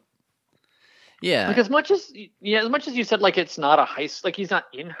 Yep. Yeah. Like as much as you said, like it's not like he's not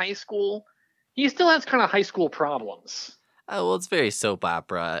in high school, he still has kind of high school problems. Oh, well, it's very soap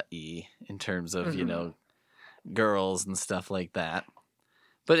opera-y in terms of, you know, girls and stuff like that.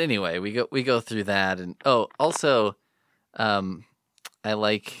 But anyway, we go through that. And also, I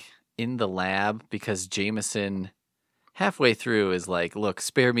like in the lab because Jameson halfway through is like, look,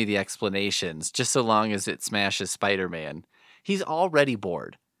 spare me the explanations just so long as it smashes Spider-Man. He's already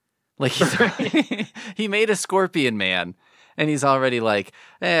bored. Like he made a Scorpion Man and he's already like,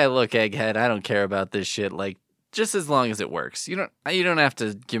 look, Egghead, I don't care about this shit. Like, just as long as it works. You don't have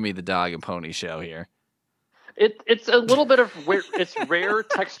to give me the dog and pony show here. It's a little bit of it's rare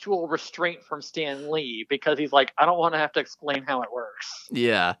textual restraint from Stan Lee because he's like, I don't want to have to explain how it works.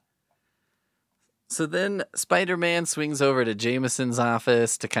 Yeah. So then Spider-Man swings over to Jameson's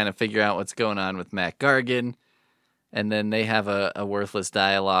office to kind of figure out what's going on with Matt Gargan. And then they have a worthless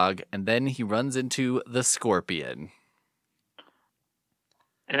dialogue. And then he runs into the Scorpion.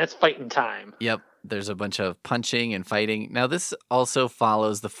 And it's fighting time. Yep. There's a bunch of punching and fighting. Now, this also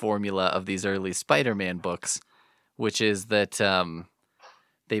follows the formula of these early Spider-Man books, which is that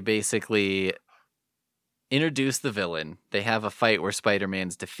they basically introduce the villain. They have a fight where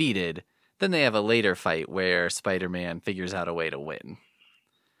Spider-Man's defeated. Then they have a later fight where Spider-Man figures out a way to win.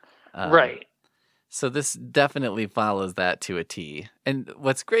 Right. So this definitely follows that to a T. And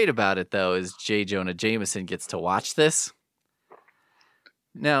what's great about it, though, is J. Jonah Jameson gets to watch this.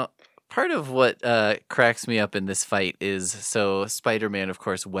 Now, part of what cracks me up in this fight is, so Spider-Man, of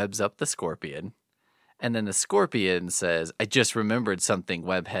course, webs up the Scorpion. And then the Scorpion says, I just remembered something,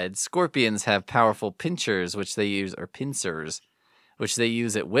 Webhead. Scorpions have powerful pincers, which they use, or pincers, which they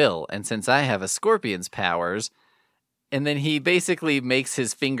use at will. And since I have a Scorpion's powers, and then he basically makes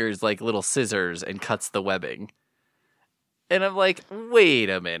his fingers like little scissors and cuts the webbing. And I'm like, wait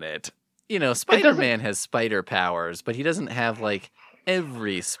a minute. You know, Spider-Man has spider powers, but he doesn't have like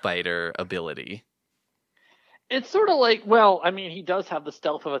every spider ability. It's sort of like, well, I mean, he does have the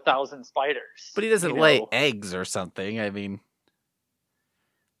stealth of 1,000 spiders. But he doesn't lay eggs or something. I mean,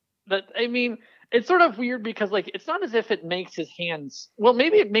 it's sort of weird because like it's not as if it makes his hands. Well,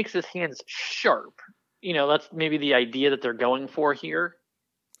 maybe it makes his hands sharp. You know, that's maybe the idea that they're going for here.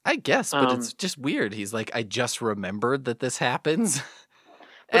 I guess, but Um, it's just weird. He's like, I just remembered that this happens.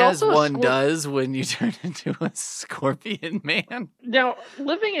 but As also one does when you turn into a scorpion man. now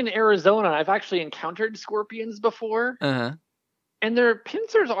living in Arizona, I've actually encountered scorpions before, Uh-huh. and their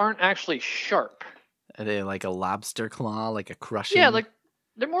pincers aren't actually sharp. Are they like a lobster claw, like a Yeah, crushing? like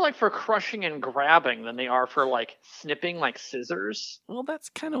they're more like for crushing and grabbing than they are for like snipping, like scissors. Well, that's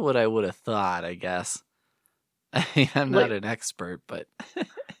kind of what I would have thought, I guess. I mean, I'm not Like, an expert, but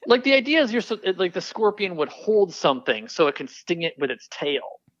like the idea is like the scorpion would hold something so it can sting it with its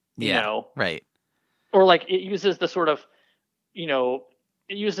tail, you yeah, know, right. or like it uses the sort of, you know,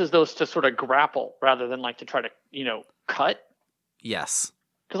 it uses those to sort of grapple rather than like to try to, cut. Yes.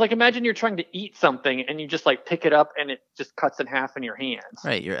 Because like imagine you're trying to eat something and you just like pick it up and it just cuts in half in your hands.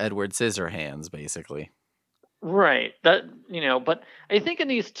 Right, your Edward Scissorhands, basically. Right. But I think in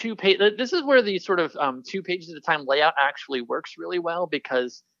these this is where the sort of 2 pages at a time layout actually works really well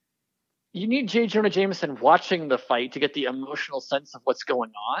because you need J. Jonah Jameson watching the fight to get the emotional sense of what's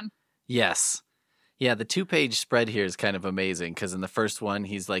going on. Yes. Yeah, the 2-page spread here is kind of amazing because in the first one,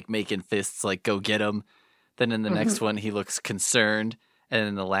 he's like making fists like, go get him. Then in the next one, he looks concerned. And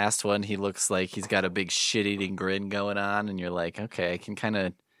in the last one, he looks like he's got a big shit-eating grin going on. And you're like, okay, I can kind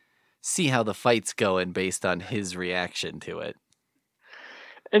of see how the fight's going based on his reaction to it.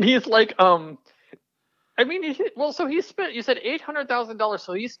 And he's like, so he spent, you said $800,000,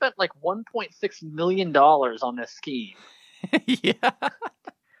 so he spent like $1.6 million on this scheme. Yeah.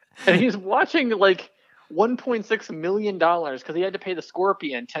 And he's watching like $1.6 million because he had to pay the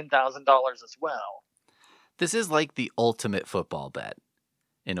Scorpion $10,000 as well. This is like the ultimate football bet,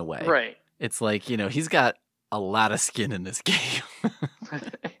 in a way. Right. It's like, he's got a lot of skin in this game.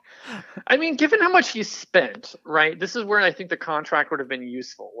 I mean, given how much he spent, right? This is where I think the contract would have been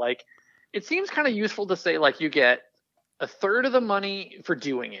useful. Like, it seems kind of useful to say, like, you get a third of the money for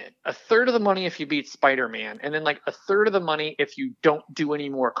doing it, a third of the money if you beat Spider-Man, and then like a third of the money if you don't do any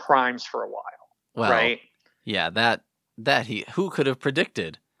more crimes for a while. Well, right? Yeah, who could have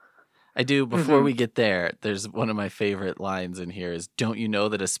predicted? I do. Before we get there, there's one of my favorite lines in here is, don't you know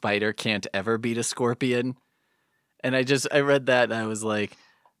that a spider can't ever beat a scorpion? And I read that and I was like,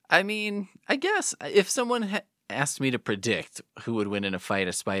 I mean, I guess if someone asked me to predict who would win in a fight,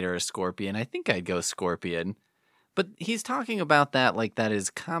 a spider or a scorpion, I think I'd go scorpion. But he's talking about that like that is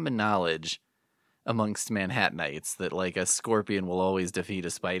common knowledge amongst Manhattanites that like a scorpion will always defeat a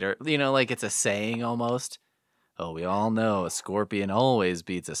spider. Like it's a saying almost. Oh, we all know a scorpion always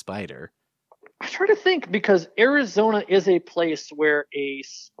beats a spider. I try to think because Arizona is a place where a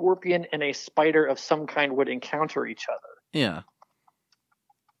scorpion and a spider of some kind would encounter each other. Yeah.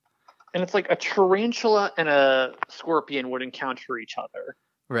 And it's like a tarantula and a scorpion would encounter each other.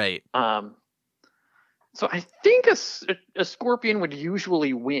 Right. So I think a scorpion would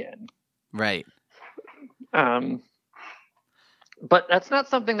usually win. Right. But that's not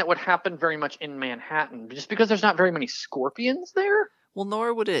something that would happen very much in Manhattan, just because there's not very many scorpions there. Well,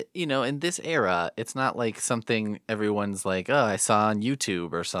 nor would it, in this era, it's not like something everyone's like, oh, I saw on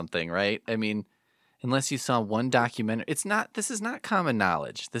YouTube or something, right? I mean, unless you saw one documentary, this is not common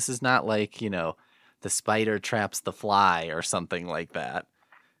knowledge. This is not like, the spider traps the fly or something like that.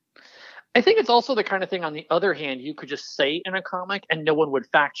 I think it's also the kind of thing, on the other hand, you could just say in a comic and no one would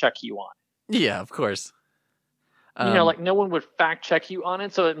fact check you on it. Yeah, of course. Like no one would fact check you on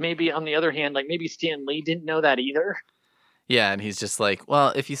it. So it may be, on the other hand, like maybe Stan Lee didn't know that either. Yeah, and he's just like,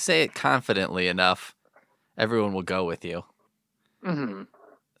 well, if you say it confidently enough, everyone will go with you. Mm-hmm.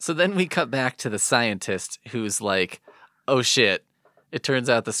 So then we cut back to the scientist who's like, oh shit, it turns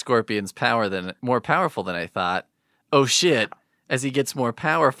out the scorpion's more powerful than I thought. Oh shit, as he gets more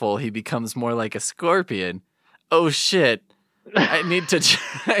powerful, he becomes more like a scorpion. Oh shit. I need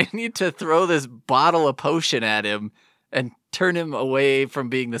to throw this bottle of potion at him and turn him away from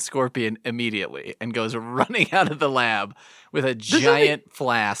being the scorpion immediately, and goes running out of the lab with a giant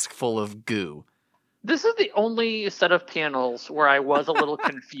flask full of goo. This is the only set of panels where I was a little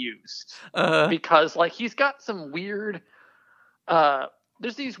confused because like he's got some weird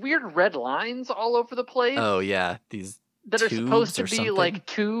there's these weird red lines all over the place. Oh yeah, these that are supposed to be something? Like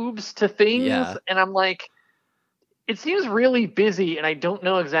tubes to things, yeah. And I'm like, it seems really busy, and I don't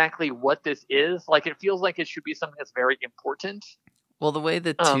know exactly what this is. Like, it feels like it should be something that's very important. Well, the way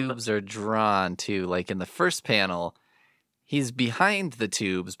the tubes are drawn, too, like in the first panel, he's behind the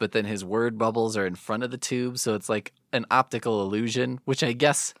tubes, but then his word bubbles are in front of the tubes, so it's like an optical illusion, which I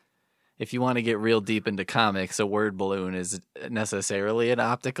guess, if you want to get real deep into comics, a word balloon is necessarily an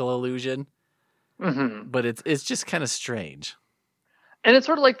optical illusion. Mm-hmm. But it's just kind of strange. And it's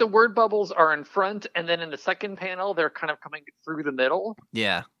sort of like the word bubbles are in front, and then in the second panel, they're kind of coming through the middle.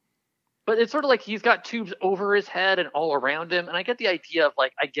 Yeah. But it's sort of like he's got tubes over his head and all around him. And I get the idea of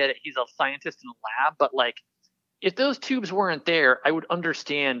like, I get it. He's a scientist in a lab, but like, if those tubes weren't there, I would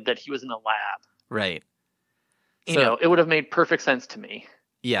understand that he was in a lab. Right. You know, it would have made perfect sense to me.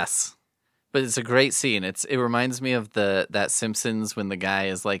 Yes. But it's a great scene. It reminds me of that Simpsons when the guy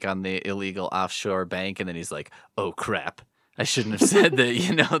is like on the illegal offshore bank and then he's like, "Oh crap. I shouldn't have said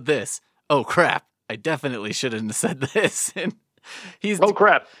that, this. Oh crap. I definitely shouldn't have said this." And oh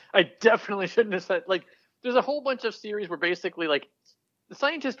crap. I definitely shouldn't have said, like, there's a whole bunch of series where basically like the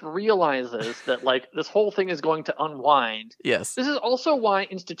scientist realizes that like this whole thing is going to unwind. Yes. This is also why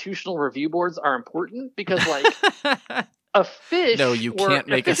institutional review boards are important, because like a fish. No, you can't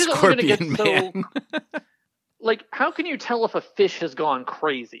make a scorpion man. Like, how can you tell if a fish has gone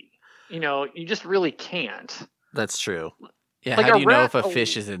crazy? You just really can't. That's true. Yeah, like how do you know if a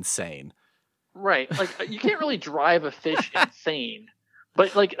fish is insane? Right. Like, you can't really drive a fish insane.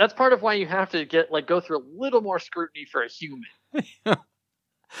 But like that's part of why you have to go through a little more scrutiny for a human.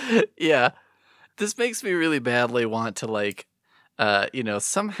 Yeah. This makes me really badly want to like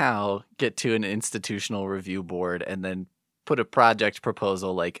somehow get to an institutional review board and then put a project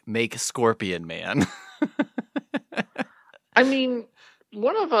proposal like make Scorpion Man. I mean,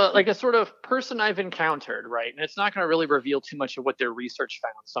 one of a sort of person I've encountered, right? And it's not going to really reveal too much of what their research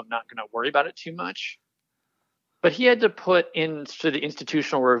found, so I'm not going to worry about it too much. But he had to put into the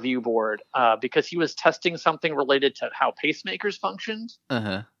institutional review board because he was testing something related to how pacemakers functioned.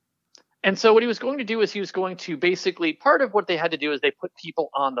 Uh-huh. And so what he was going to do is he was going to basically, part of what they had to do is they put people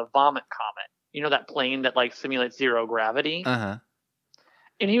on the Vomit Comet, that plane that like simulates zero gravity. Uh-huh.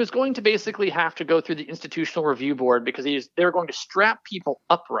 And he was going to basically have to go through the institutional review board because they were going to strap people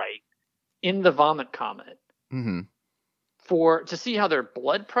upright in the Vomit Comet mm-hmm. to see how their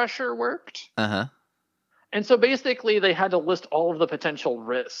blood pressure worked. Uh-huh. And so basically they had to list all of the potential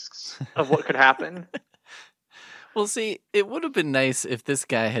risks of what could happen. Well, see, it would have been nice if this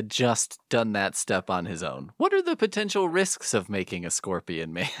guy had just done that step on his own. What are the potential risks of making a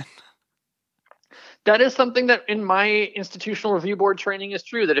Scorpion Man? That is something that in my institutional review board training is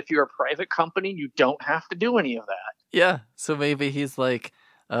true, that if you're a private company, you don't have to do any of that. Yeah, so maybe he's like,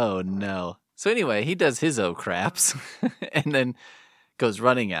 oh no. So anyway, he does his craps and then goes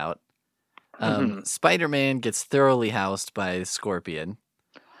running out. Spider-Man gets thoroughly housed by Scorpion.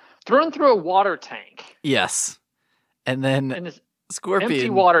 Thrown through a water tank. Yes. And then Scorpion... Empty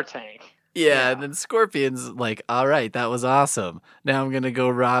water tank. Yeah, and then Scorpion's like, all right, that was awesome. Now I'm going to go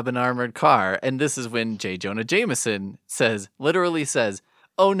rob an armored car. And this is when J. Jonah Jameson literally says,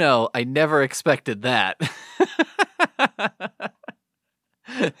 oh no, I never expected that.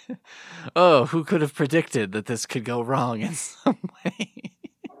 Oh, who could have predicted that this could go wrong in some way?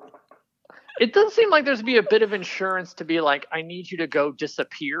 It does seem like there's be a bit of insurance to be like, I need you to go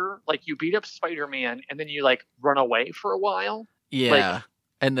disappear. Like you beat up Spider-Man and then you like run away for a while. Yeah. Like,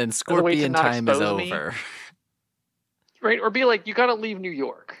 and then Scorpion time is over. Right. Or be like, you got to leave New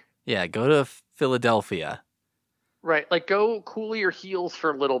York. Yeah. Go to Philadelphia. Right. Like go cool your heels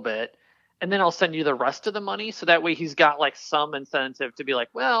for a little bit. And then I'll send you the rest of the money. So that way he's got like some incentive to be like,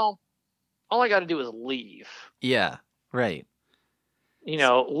 well, all I got to do is leave. Yeah. Right.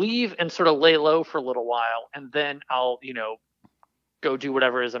 Leave and sort of lay low for a little while, and then I'll, go do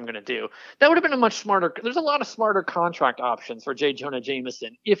whatever it is I'm going to do. That would have been a much smarter. There's a lot of smarter contract options for J. Jonah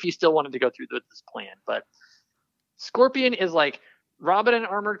Jameson if he still wanted to go through with this plan. But Scorpion is like robbing an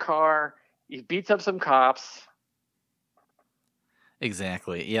armored car. He beats up some cops.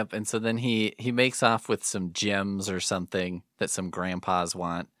 Exactly. Yep. And so then he makes off with some gems or something that some grandpas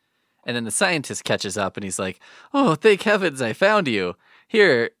want. And then the scientist catches up and he's like, oh, thank heavens I found you.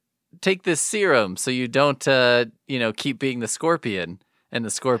 Here, take this serum so you don't, keep being the Scorpion. And the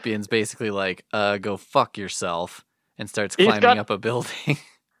Scorpion's basically like, go fuck yourself, and starts climbing up a building.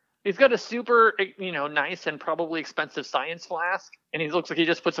 He's got a super, nice and probably expensive science flask. And he looks like he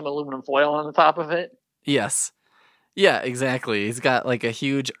just put some aluminum foil on the top of it. Yes. Yeah, exactly. He's got like a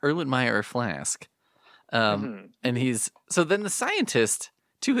huge Erlenmeyer flask. And so then the scientist,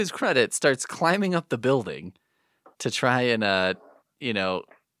 to his credit, starts climbing up the building to try and,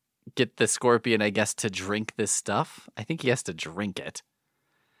 get the Scorpion, I guess, to drink this stuff. I think he has to drink it.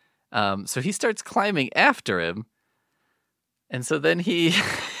 So he starts climbing after him. And so then he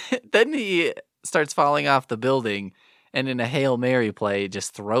starts falling off the building, and in a Hail Mary play,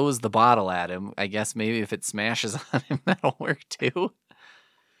 just throws the bottle at him. I guess maybe if it smashes on him, that'll work too.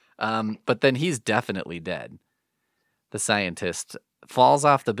 But then he's definitely dead. The scientist falls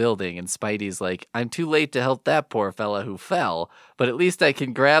off the building, and Spidey's like, I'm too late to help that poor fella who fell, but at least I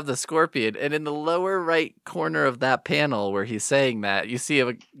can grab the Scorpion. And in the lower right corner of that panel where he's saying that, you see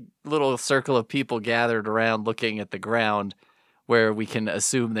a little circle of people gathered around looking at the ground, where we can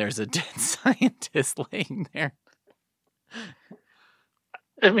assume there's a dead scientist laying there.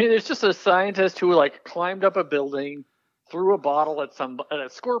 I mean, it's just a scientist who like climbed up a building, threw a bottle at a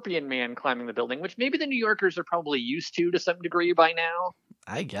Scorpion Man climbing the building, which maybe the New Yorkers are probably used to some degree by now.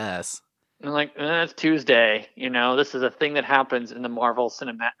 I guess. And like, it's Tuesday. This is a thing that happens in the Marvel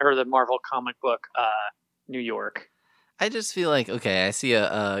the Marvel comic book, New York. I just feel like, okay, I see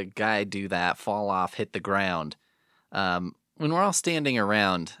a guy do that, fall off, hit the ground. When we're all standing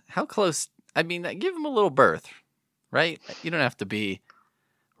around, how close? I mean, give him a little berth, right? You don't have to be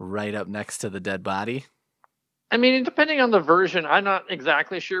right up next to the dead body. I mean, depending on the version, I'm not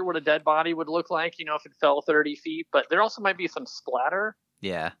exactly sure what a dead body would look like, if it fell 30 feet, but there also might be some splatter.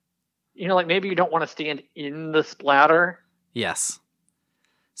 Yeah. Like maybe you don't want to stand in the splatter. Yes.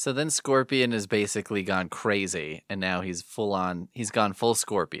 So then Scorpion has basically gone crazy, and now he's gone full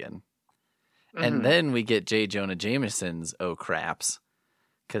Scorpion. Mm-hmm. And then we get J. Jonah Jameson's oh craps,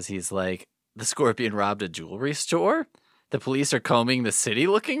 because he's like, the Scorpion robbed a jewelry store? The police are combing the city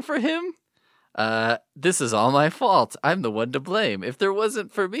looking for him? This is all my fault. I'm the one to blame. If there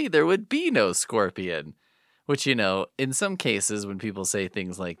wasn't for me, there would be no Scorpion. Which, in some cases when people say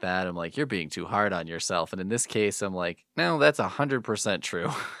things like that, I'm like, you're being too hard on yourself. And in this case, I'm like, no, that's 100% true.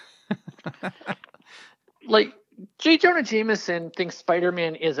 Like, J. Jonah Jameson thinks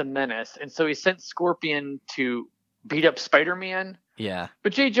Spider-Man is a menace, and so he sent Scorpion to beat up Spider-Man. Yeah.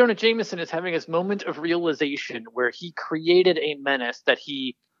 But J. Jonah Jameson is having his moment of realization where he created a menace that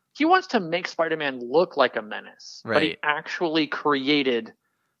he wants to make Spider-Man look like a menace, right. But he actually created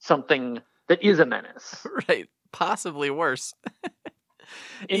something that is a menace. Right. Possibly worse.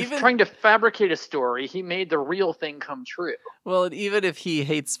 Even trying to fabricate a story, he made the real thing come true. Well, and even if he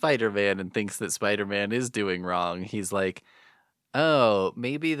hates Spider-Man and thinks that Spider-Man is doing wrong, he's like, oh,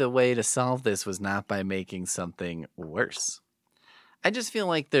 maybe the way to solve this was not by making something worse. I just feel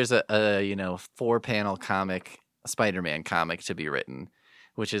like there's a 4-panel comic, Spider-Man comic to be written,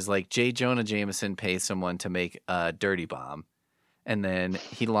 which is like J. Jonah Jameson pays someone to make a dirty bomb, and then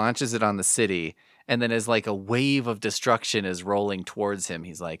he launches it on the city, and then as like a wave of destruction is rolling towards him,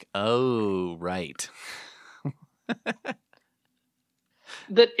 he's like, oh, right.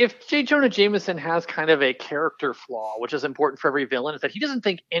 That if J. Jonah Jameson has kind of a character flaw, which is important for every villain, is that he doesn't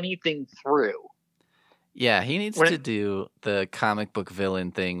think anything through. Yeah, he needs to do the comic book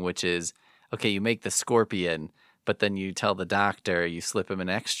villain thing, which is, okay, you make the Scorpion, but then you tell the doctor, you slip him an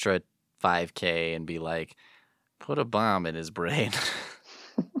extra $5,000 and be like, put a bomb in his brain.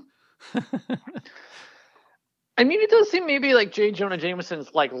 I mean, it does seem maybe like J. Jonah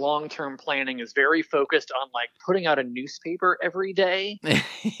Jameson's like long-term planning is very focused on like putting out a newspaper every day.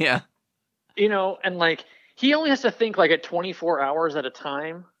 Yeah. And like he only has to think like at 24 hours at a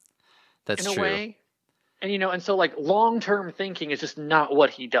time. That's in a true. way. And and so like long-term thinking is just not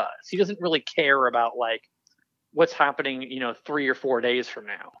what he does. He doesn't really care about like what's happening, 3 or 4 days from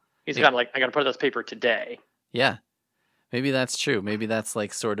now. He's got like, I got to put out this paper today. Yeah. Maybe that's true. Maybe that's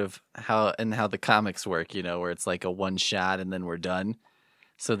like sort of how the comics work, where it's like a one shot and then we're done.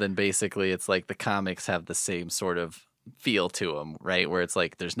 So then basically it's like the comics have the same sort of feel to them, right? Where it's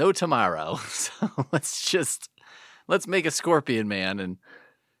like, there's no tomorrow. So let's make a Scorpion Man. And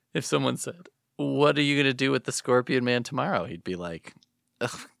if someone said, what are you going to do with the Scorpion Man tomorrow? He'd be like,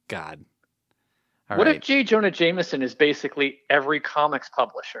 oh, God. What if J. Jonah Jameson is basically every comics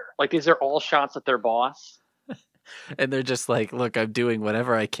publisher? Like these are all shots at their boss. And they're just like, look, I'm doing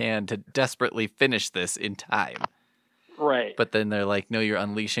whatever I can to desperately finish this in time. Right. But then they're like, no, you're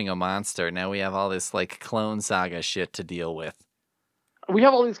unleashing a monster. Now we have all this like Clone Saga shit to deal with. We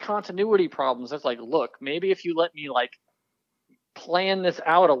have all these continuity problems. It's like, look, maybe if you let me like plan this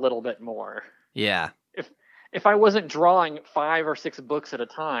out a little bit more. Yeah. If I wasn't drawing 5 or 6 books at a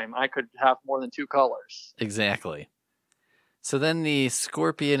time, I could have more than 2 colors. Exactly. So then the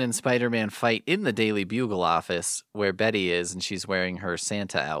Scorpion and Spider-Man fight in the Daily Bugle office where Betty is, and she's wearing her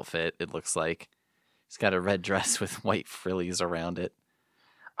Santa outfit, it looks like. She's got a red dress with white frillies around it.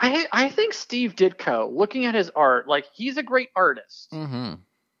 I think Steve Ditko, looking at his art, like he's a great artist. Mm-hmm.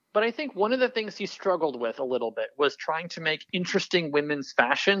 But I think one of the things he struggled with a little bit was trying to make interesting women's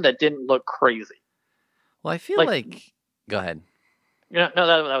fashion that didn't look crazy. Well, I feel like go ahead. Yeah, no,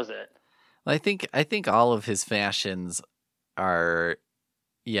 that was it. Well, I think all of his fashions are,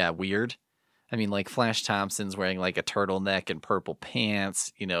 weird. I mean, like Flash Thompson's wearing like a turtleneck and purple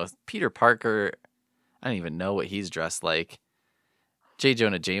pants. Peter Parker, I don't even know what he's dressed like. J.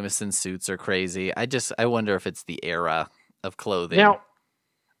 Jonah Jameson suits are crazy. I wonder if it's the era of clothing. Now,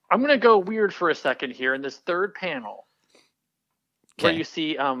 I'm going to go weird for a second here. In this third panel, where you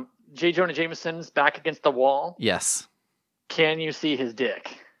see J. Jonah Jameson's back against the wall. Yes. Can you see his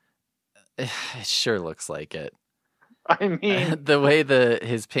dick? It sure looks like it. I mean, the way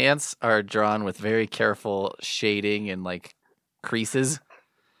his pants are drawn with very careful shading and like creases,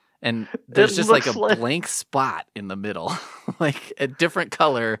 and there's just like a blank spot in the middle, like a different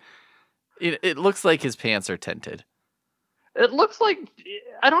color. It looks like his pants are tinted. It looks like,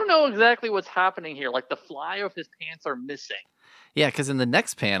 I don't know exactly what's happening here. Like the fly of his pants are missing. Yeah, because in the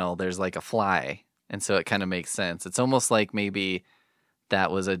next panel there's like a fly, and so it kind of makes sense. It's almost like maybe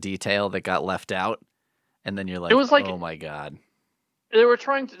that was a detail that got left out. And then you're like, oh my God.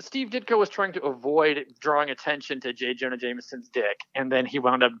 Steve Ditko was trying to avoid drawing attention to J. Jonah Jameson's dick. And then he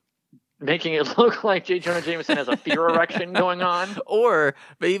wound up making it look like J. Jonah Jameson has a fear erection going on. Or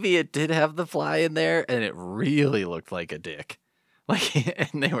maybe it did have the fly in there and it really looked like a dick. Like,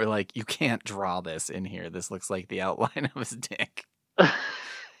 and they were like, you can't draw this in here. This looks like the outline of his dick.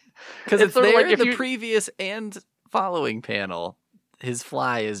 Because it's there in the previous and following panel. His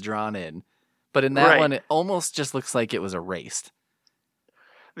fly is drawn in. But in that one, it almost just looks like it was erased.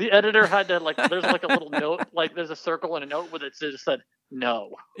 The editor had to, like, there's like a little note, like there's a circle and a note with it just said,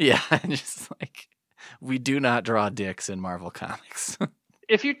 no. Yeah, just like, we do not draw dicks in Marvel Comics.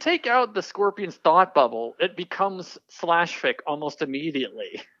 If you take out the Scorpion's thought bubble, it becomes slashfic almost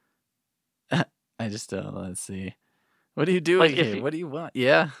immediately. I just don't, let's see. What are you doing here? What do you want?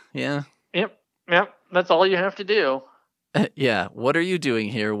 Yeah. Yep, that's all you have to do. Yeah, what are you doing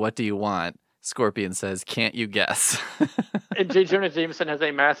here? What do you want? Scorpion says, can't you guess? And J. Jonah Jameson has a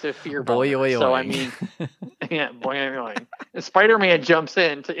massive fear boner. So, I mean, yeah, boing. And Spider-Man jumps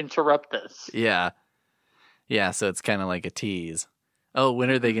in to interrupt this. Yeah. Yeah, so it's kind of like a tease. Oh, when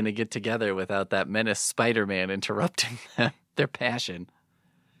are they going to get together without that menace Spider-Man interrupting them? Their passion.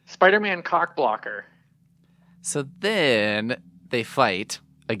 Spider-Man cockblocker. So then they fight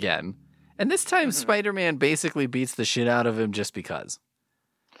again. And this time Spider-Man basically beats the shit out of him just because.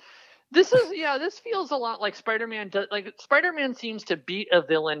 This feels a lot like Spider-Man does. Like, Spider-Man seems to beat a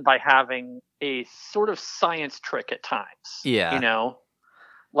villain by having a sort of science trick at times. Yeah.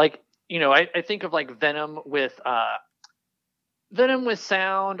 I think of like Venom with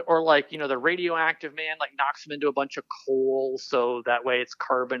sound, or like, the radioactive man like knocks him into a bunch of coal so that way it's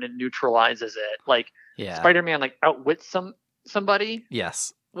carbon and neutralizes it. Like, Spider-Man like outwits somebody.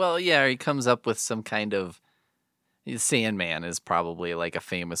 Yes. Well, yeah, he comes up with some kind of... Sandman is probably like a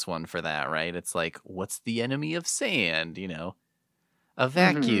famous one for that, right? It's like, what's the enemy of sand? A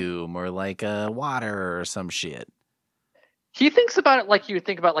vacuum or like a water or some shit. He thinks about it like you would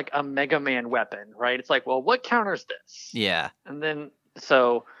think about like a Mega Man weapon, right? It's like, well, what counters this? Yeah. And then,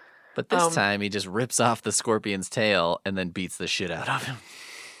 so... But this time he just rips off the Scorpion's tail and then beats the shit out of him.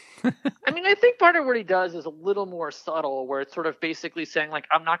 I mean, I think part of what he does is a little more subtle, where it's sort of basically saying, like,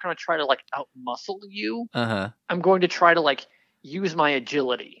 I'm not going to try to, like, out-muscle you. I'm going to try to, like, use my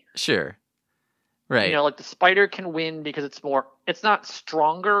agility. Sure. Right. Like, the spider can win because it's not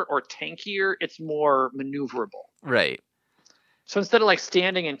stronger or tankier, it's more maneuverable. Right. So instead of, like,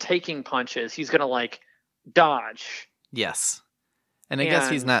 standing and taking punches, he's going to, like, dodge. Yes. And I guess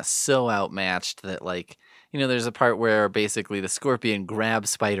he's not so outmatched that, like... there's a part where basically the Scorpion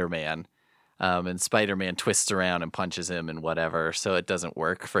grabs Spider-Man, and Spider-Man twists around and punches him and whatever, so it doesn't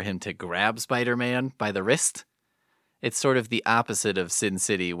work for him to grab Spider-Man by the wrist. It's sort of the opposite of Sin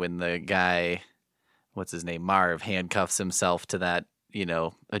City when the guy, what's his name, Marv, handcuffs himself to that,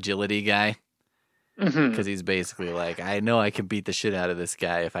 agility guy. Because he's basically like, I know I can beat the shit out of this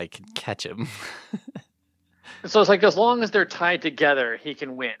guy if I can catch him. So it's like, as long as they're tied together, he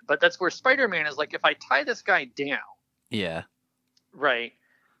can win. But that's where Spider-Man is like, if I tie this guy down. Yeah. Right.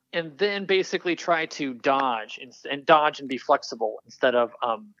 And then basically try to dodge and be flexible instead of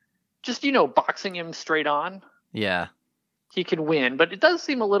just, boxing him straight on. Yeah. He can win. But it does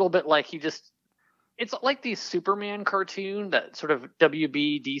seem a little bit like it's like the Superman cartoon, that sort of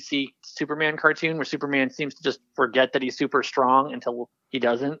WB DC Superman cartoon where Superman seems to just forget that he's super strong until he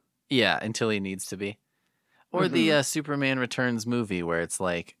doesn't. Yeah, until he needs to be. Or the Superman Returns movie where it's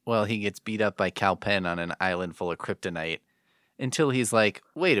like, well, he gets beat up by Kal Penn on an island full of kryptonite until he's like,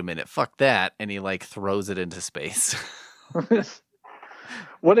 wait a minute, fuck that. And he like throws it into space.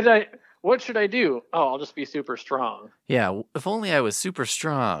 What should I do? Oh, I'll just be super strong. Yeah. If only I was super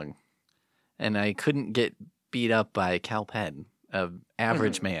strong and I couldn't get beat up by Kal Penn, an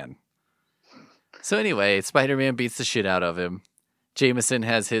average man. So anyway, Spider-Man beats the shit out of him. Jameson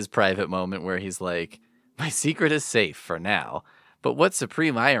has his private moment where he's like, my secret is safe for now, But what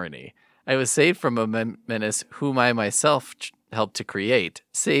supreme irony! I was saved from a menace whom I myself helped to create,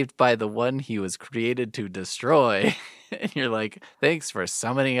 saved by the one he was created to destroy. And you're like, thanks for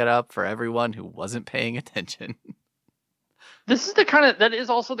summing it up for everyone who wasn't paying attention. This is that is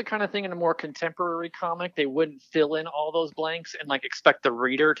also the kind of thing in a more contemporary comic. They wouldn't fill in all those blanks and like expect the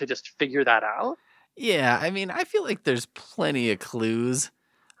reader to just figure that out. Yeah, I mean, I feel like there's plenty of clues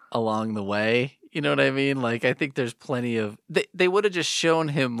along the way. You know what I mean? Like, I think there's plenty of... They would have just shown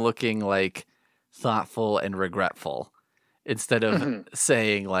him looking, like, thoughtful and regretful instead of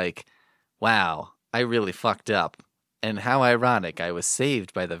saying, like, wow, I really fucked up. And how ironic, I was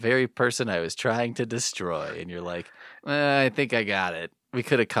saved by the very person I was trying to destroy. And you're like, I think I got it. We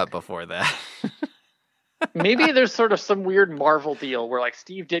could have cut before that. Maybe there's sort of some weird Marvel deal where, like,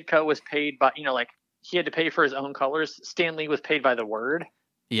 Steve Ditko was paid by, like, he had to pay for his own colors. Stan Lee was paid by the word.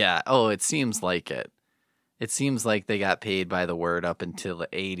 Yeah. Oh, it seems like it. It seems like they got paid by the word up until the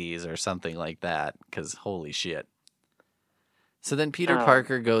 80s or something like that, because holy shit. So then Peter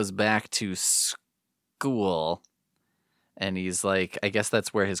Parker goes back to school, and he's like, I guess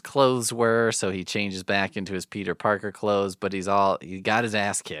that's where his clothes were, so he changes back into his Peter Parker clothes, but he got his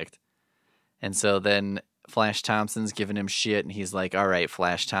ass kicked. And so then Flash Thompson's giving him shit, and he's like, all right,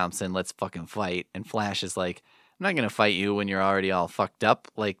 Flash Thompson, let's fucking fight. And Flash is like, I'm not going to fight you when you're already all fucked up.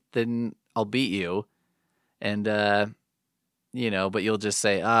 Like, then I'll beat you. And, but you'll just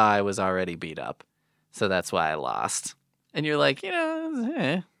say, I was already beat up. So that's why I lost. And you're like,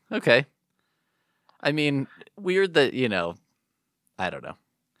 okay. I mean, weird that, I don't know.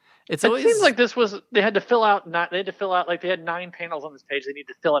 It seems like they had to fill out, like they had 9 panels on this page. They need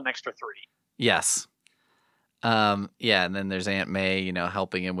to fill an extra 3. Yes. And then there's Aunt May,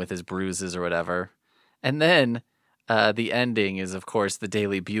 helping him with his bruises or whatever. And then the ending is, of course, the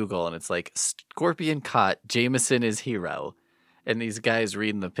Daily Bugle, and it's like, Scorpion caught, Jameson is hero. And these guys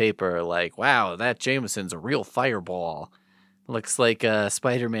reading the paper are like, wow, that Jameson's a real fireball. Looks like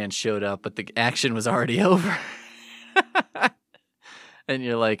Spider-Man showed up, but the action was already over. And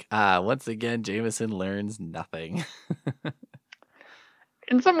you're like, once again, Jameson learns nothing.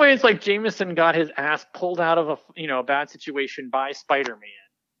 In some ways, like, Jameson got his ass pulled out of a bad situation by Spider-Man.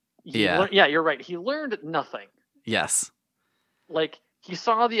 Yeah, you're right. He learned nothing. Yes. Like, he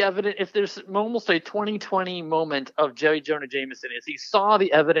saw the evidence. If there's almost a 2020 moment of J. Jonah Jameson, is he saw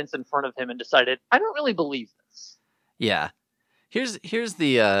the evidence in front of him and decided, I don't really believe this. Yeah. Here's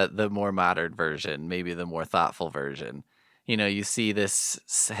the more modern version, maybe the more thoughtful version. You see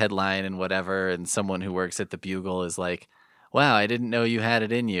this headline and whatever, and someone who works at the Bugle is like, wow, I didn't know you had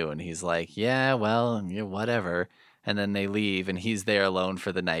it in you. And he's like, yeah, well, whatever. And then they leave, and he's there alone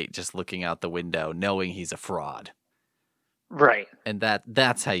for the night, just looking out the window, knowing he's a fraud. Right. And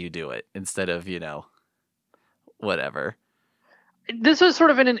that's how you do it, instead of, whatever. This is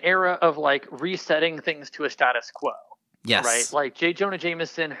sort of in an era of, like, resetting things to a status quo. Yes. Right? Like, J. Jonah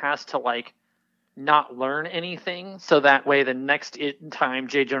Jameson has to, like, not learn anything, so that way the next time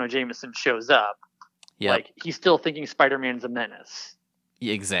J. Jonah Jameson shows up, like, he's still thinking Spider-Man's a menace.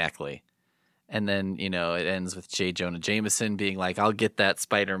 Exactly. And then, it ends with J. Jonah Jameson being like, I'll get that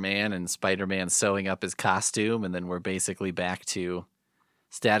Spider-Man, and Spider-Man sewing up his costume, and then we're basically back to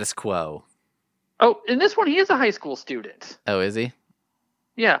status quo. Oh, in this one, he is a high school student. Oh, is he?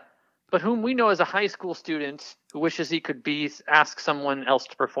 Yeah. But whom we know as a high school student who wishes he could ask someone else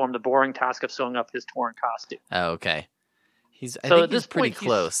to perform the boring task of sewing up his torn costume. Oh, okay. I think he's pretty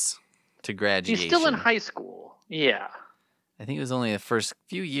close to graduation. He's still in high school. Yeah. I think it was only the first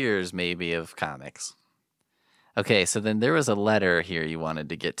few years, maybe, of comics. Okay, so then there was a letter here you wanted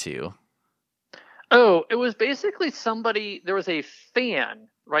to get to. Oh, it was basically there was a fan,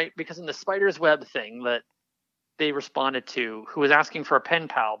 right? Because in the Spider's Web thing that they responded to, who was asking for a pen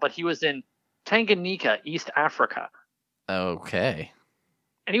pal, but he was in Tanganyika, East Africa. Okay.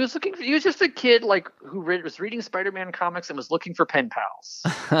 And he was just a kid, like, who was reading Spider-Man comics and was looking for pen pals.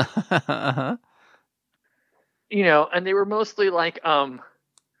 And they were mostly like, and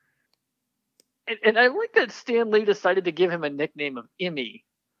I like that Stan Lee decided to give him a nickname of Immy.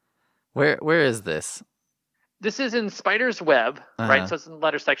 Where is this? This is in Spider's Web, right? So it's in the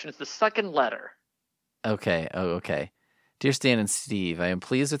letter section. It's the second letter. Okay. Oh, okay. Dear Stan and Steve, I am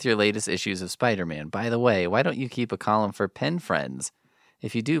pleased with your latest issues of Spider-Man. By the way, why don't you keep a column for pen friends?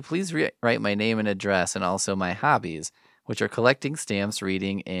 If you do, please write my name and address and also my hobbies, which are collecting stamps,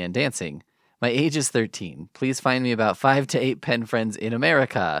 reading, and dancing. My age is 13. Please find me about 5 to 8 pen friends in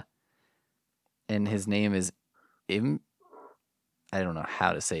America. And his name is I don't know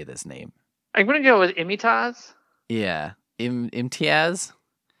how to say this name. I'm going to go with Imitaz. Yeah. Imtiaz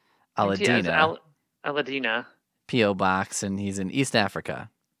Aladina. Aladina. P.O. box, and he's in East Africa.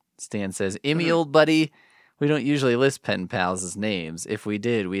 Stan says, Immy, old buddy, we don't usually list pen pals as names. If we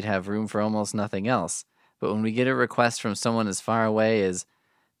did, we'd have room for almost nothing else. But when we get a request from someone as far away as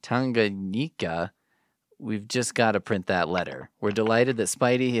Tanganyika, we've just got to print that letter. We're delighted that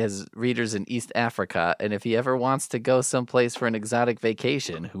Spidey has readers in East Africa, and if he ever wants to go someplace for an exotic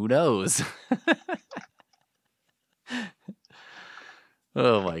vacation, who knows?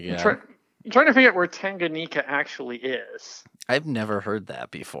 Oh, my God. I'm trying to figure out where Tanganyika actually is. I've never heard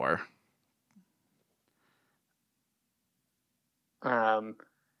that before. Tanganyika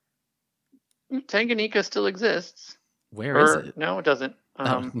still exists. Where is it? No, it doesn't.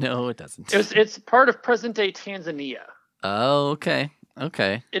 No, it doesn't. It's part of present-day Tanzania. Oh, okay.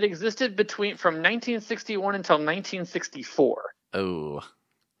 Okay. It existed from 1961 until 1964. Oh.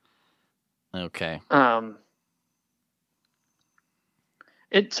 Okay.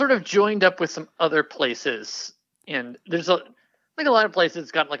 It sort of joined up with some other places, and there's a lot of places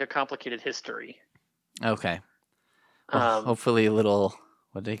it's got like a complicated history. Okay. Well, hopefully a little,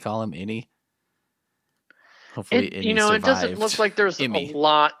 what do they call him? Innie? Hopefully Innie survived. It doesn't look like there's Immy. a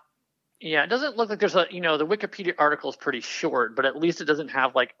lot. Yeah, it doesn't look like there's the Wikipedia article is pretty short, but at least it doesn't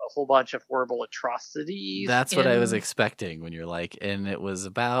have like a whole bunch of horrible atrocities. That's what I was expecting when you're like, and it was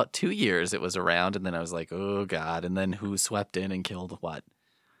about 2 years it was around, and then I was like, oh God, and then who swept in and killed what?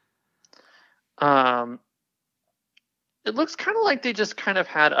 It looks kind of like they just kind of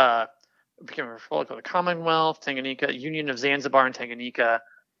had became a republic of the Commonwealth, Tanganyika, Union of Zanzibar and Tanganyika,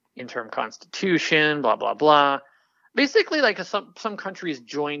 interim constitution, blah blah blah. Basically, like some countries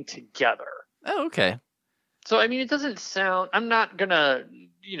joined together. Oh, okay. So I mean, it doesn't sound. I'm not gonna,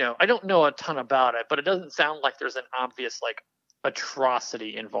 I don't know a ton about it, but it doesn't sound like there's an obvious like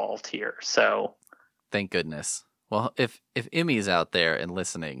atrocity involved here. So, thank goodness. Well, if Immy's out there and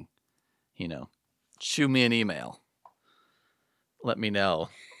listening, shoot me an email. Let me know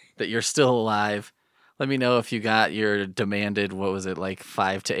that you're still alive. Let me know if you got your demanded, what was it, like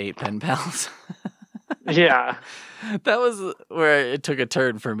 5 to 8 pen pals? Yeah. That was where it took a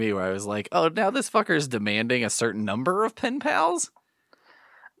turn for me, where I was like, oh, now this fucker's demanding a certain number of pen pals?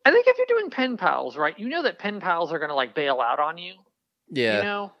 I think if you're doing pen pals, right, you know that pen pals are going to like bail out on you.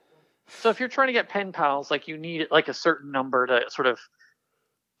 Yeah. So if you're trying to get pen pals, like you need like a certain number to sort of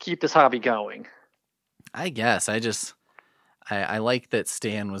keep this hobby going. I guess. I like that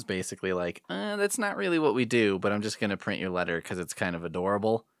Stan was basically like, that's not really what we do, but I'm just going to print your letter because it's kind of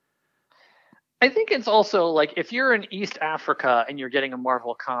adorable. I think it's also like if you're in East Africa and you're getting a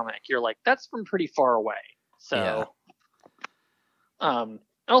Marvel comic, you're like, that's from pretty far away. So,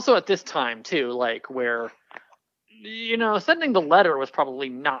 also at this time too, like where, sending the letter was probably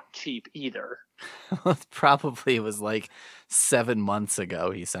not cheap either. Probably was like 7 months ago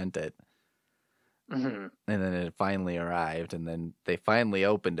he sent it. Mm-hmm. And then it finally arrived, and then they finally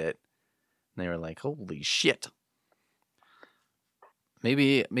opened it, and they were like, holy shit.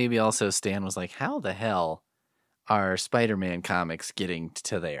 Maybe also Stan was like, how the hell are Spider-Man comics getting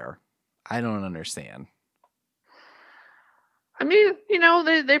to there? I don't understand. I mean,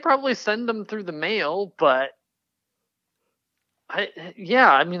 they probably send them through the mail, but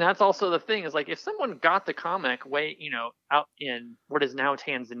I mean, that's also the thing is like if someone got the comic out in what is now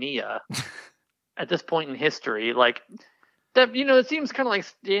Tanzania at this point in history, like that, it seems kind of like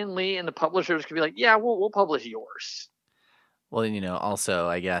Stan Lee and the publishers could be like, yeah, we'll publish yours. Well, also,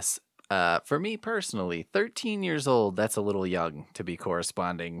 I guess, for me personally, 13 years old, that's a little young to be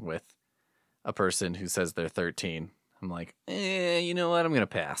corresponding with a person who says they're 13. I'm like, you know what? I'm going to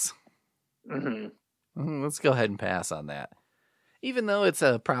pass. Mm-hmm. Let's go ahead and pass on that. Even though it's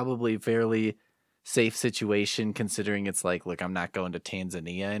a probably fairly safe situation, considering it's like, look, I'm not going to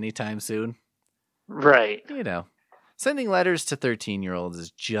Tanzania anytime soon. Right. Sending letters to 13-year-olds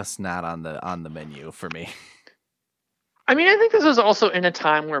is just not on the menu for me. I mean, I think this was also in a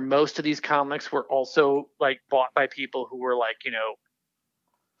time where most of these comics were also like bought by people who were like,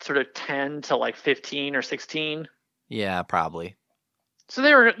 sort of 10 to like 15 or 16. Yeah, probably. So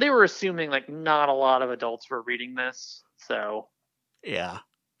they were assuming like not a lot of adults were reading this. So yeah.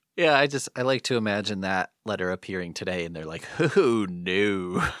 Yeah, I like to imagine that letter appearing today, and they're like, oh,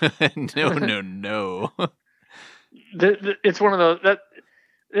 no. No. It's one of those that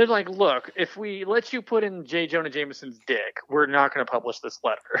they're like, look, if we let you put in J. Jonah Jameson's dick, we're not going to publish this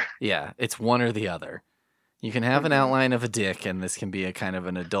letter. Yeah, it's one or the other. You can have an outline of a dick, and this can be a kind of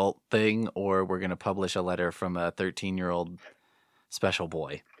an adult thing, or we're going to publish a letter from a 13-year-old special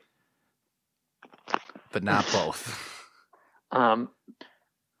boy. But not both.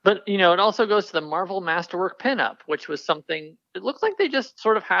 But it also goes to the Marvel Masterwork pinup, which was something. It looks like they just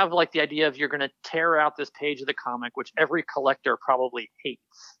sort of have like the idea of you're going to tear out this page of the comic, which every collector probably hates.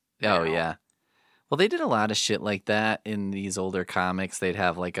 Oh yeah. Well, they did a lot of shit like that in these older comics. They'd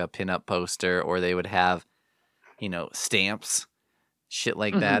have like a pinup poster, or they would have, stamps, shit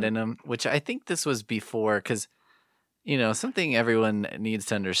like that in them. Which I think this was before, because something everyone needs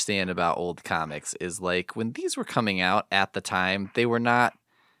to understand about old comics is like when these were coming out at the time, they were not.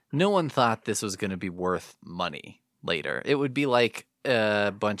 No one thought this was going to be worth money later. It would be like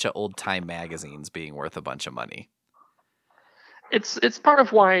a bunch of old time magazines being worth a bunch of money. It's part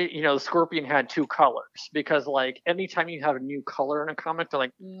of why the Scorpion had two colors, because like anytime you have a new color in a comic, they're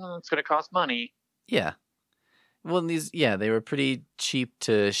like, it's going to cost money. Yeah. Well, they were pretty cheap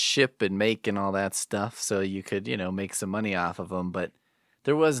to ship and make and all that stuff, so you could make some money off of them. But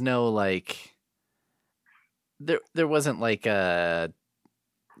there was no like there wasn't like a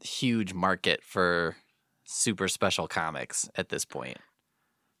huge market for super special comics at this point.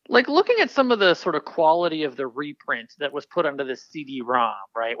 Like looking at some of the sort of quality of the reprint that was put onto this CD-ROM,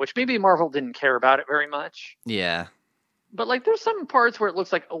 right? Which maybe Marvel didn't care about it very much. Yeah. But like there's some parts where it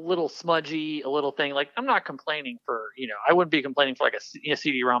looks like a little smudgy, a little thing. Like I'm not complaining for, I wouldn't be complaining for like a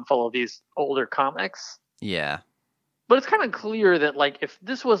CD-ROM full of these older comics. Yeah. But it's kind of clear that like if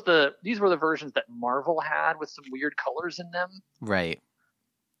these were the versions that Marvel had with some weird colors in them. Right.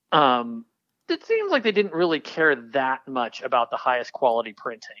 It seems like they didn't really care that much about the highest quality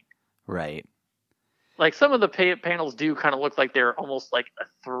printing. Right. Like some of the panels do kind of look like they're almost like a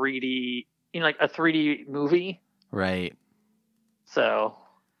 3D, like a 3D movie. Right. So.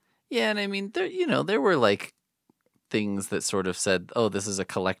 Yeah, and I mean, there were like things that sort of said, "Oh, this is a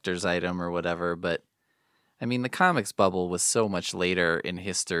collector's item" or whatever. But I mean, the comics bubble was so much later in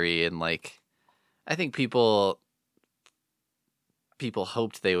history, and like, I think people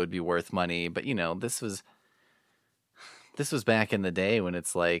hoped they would be worth money, but this was back in the day when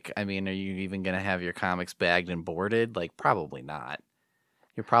it's like, I mean, are you even going to have your comics bagged and boarded? Like, probably not.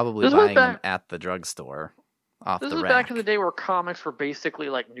 You're probably buying them at the drugstore off the rack. This was back in the day where comics were basically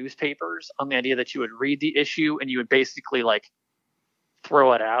like newspapers, on the idea that you would read the issue and you would basically like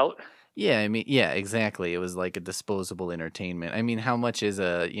throw it out. Yeah, I mean, yeah, exactly. It was like a disposable entertainment. I mean, how much is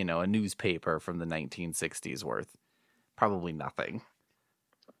a newspaper from the 1960s worth? Probably nothing.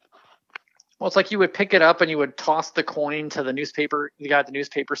 Well, it's like you would pick it up and you would toss the coin to the guy at the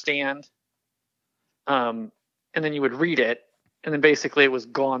newspaper stand. And then you would read it, and then basically it was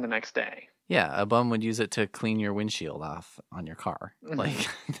gone the next day. Yeah, a bum would use it to clean your windshield off on your car. Like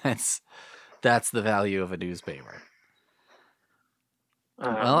that's the value of a newspaper.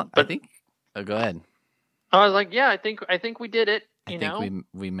 Well, I think. Oh, go ahead. I was like, yeah, I think we did it. I think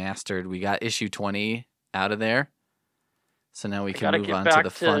we mastered. We got issue 20 out of there. So now we can move on to the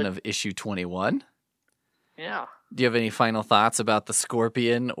fun of issue 21. Yeah. Do you have any final thoughts about the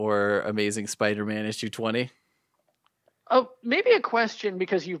Scorpion or Amazing Spider-Man issue 20? Oh, maybe a question,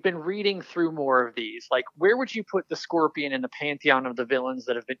 because you've been reading through more of these. Like, where would you put the Scorpion in the pantheon of the villains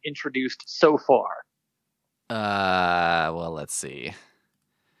that have been introduced so far? Well, let's see.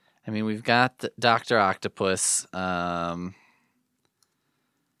 I mean, we've got Dr. Octopus.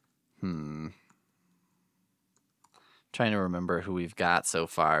 Trying to remember who we've got so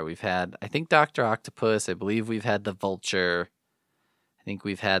far. We've had, I think, Dr. Octopus. I believe we've had the Vulture. I think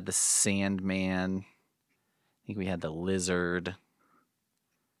we've had the Sandman. I think we had the Lizard.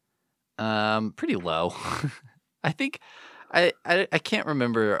 Pretty low. I think I can't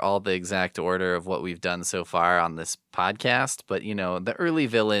remember all the exact order of what we've done so far on this podcast, but the early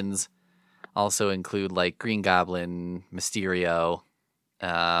villains also include like Green Goblin, Mysterio,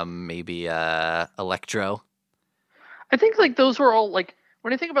 maybe Electro. I think like those were all like,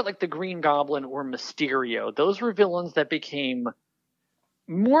 when I think about like the Green Goblin or Mysterio, those were villains that became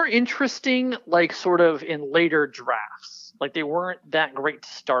more interesting, like sort of in later drafts. Like they weren't that great to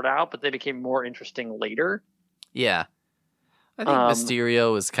start out, but they became more interesting later. Yeah. I think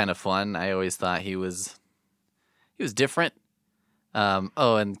Mysterio was kind of fun. I always thought he was different.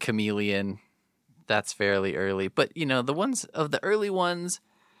 And Chameleon, that's fairly early. But, the ones of the early ones,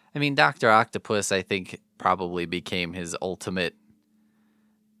 I mean, Dr. Octopus, I think, probably became his ultimate.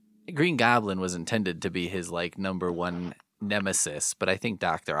 Green Goblin was intended to be his, like, number one nemesis, but I think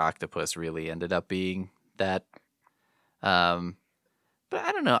Dr. Octopus really ended up being that. But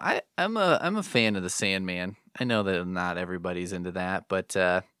I don't know. I'm a fan of the Sandman. I know that not everybody's into that, but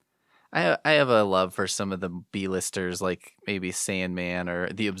I have a love for some of the B-listers, like maybe Sandman or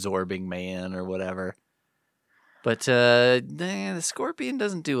the Absorbing Man or whatever. But the Scorpion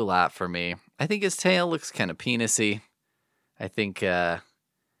doesn't do a lot for me. I think his tail looks kind of penisy. I think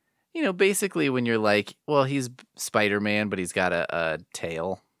basically when you're like, well, he's Spider-Man, but he's got a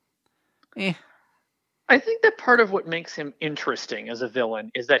tail. I think that part of what makes him interesting as a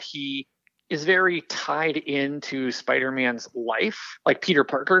villain is that he is very tied into Spider-Man's life, like Peter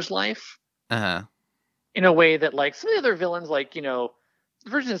Parker's life, Uh-huh. in a way that like some of the other villains, like, the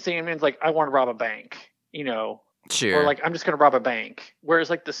version of Sandman's like, I want to rob a bank, Sure. or like, I'm just going to rob a bank. Whereas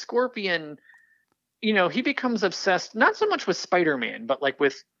like the Scorpion, he becomes obsessed, not so much with Spider-Man, but like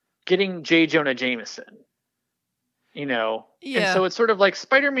with getting J. Jonah Jameson. Yeah. And so it's sort of like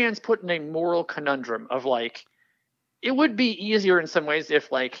Spider-Man's put in a moral conundrum of like, it would be easier in some ways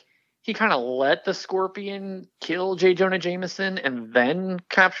if like he kind of let the Scorpion kill J. Jonah Jameson and then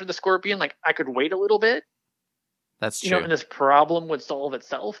capture the Scorpion. Like I could wait a little bit, That's true. and this problem would solve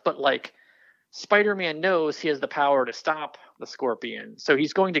itself. But like Spider-Man knows he has the power to stop the Scorpion, so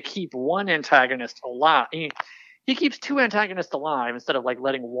he's going to keep one antagonist alive. He keeps two antagonists alive instead of like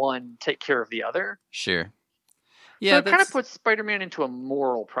letting one take care of the other. Sure. Yeah, so it kind of puts Spider-Man into a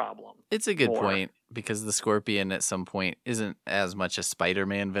moral problem. It's a good point, because the Scorpion at some point isn't as much a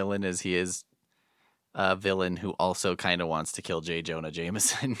Spider-Man villain as he is a villain who also kind of wants to kill J. Jonah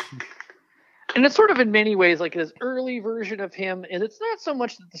Jameson. And it's sort of in many ways like his early version of him, and it's not so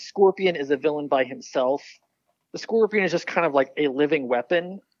much that the Scorpion is a villain by himself. The Scorpion is just kind of like a living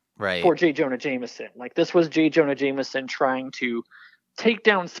weapon for J. Jonah Jameson. Like this was J. Jonah Jameson trying to take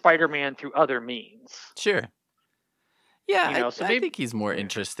down Spider-Man through other means. Sure. Yeah, I think he's more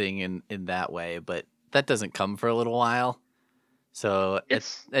interesting in that way, but that doesn't come for a little while. So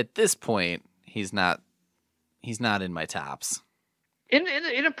at this point, he's not in my tops.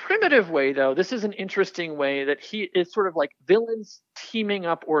 In a primitive way, though, this is an interesting way that it's sort of like villains teaming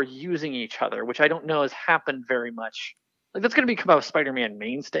up or using each other, which I don't know has happened very much. Like that's going to become a Spider-Man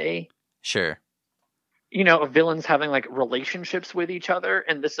mainstay. Sure. Villains having like relationships with each other,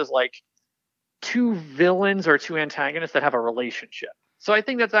 and this is like two villains or two antagonists that have a relationship. So I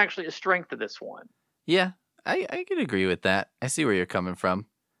think that's actually a strength of this one. Yeah, I can agree with that. I see where you're coming from.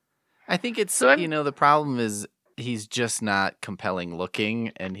 I think it's, the problem is he's just not compelling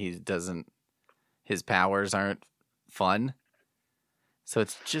looking, and his powers aren't fun. So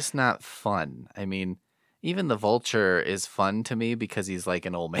it's just not fun. I mean, even the Vulture is fun to me because he's like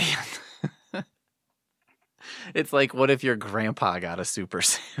an old man. It's like, what if your grandpa got a super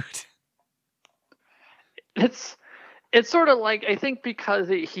suit? It's sort of like, I think because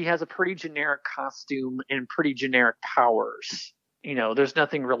he has a pretty generic costume and pretty generic powers, there's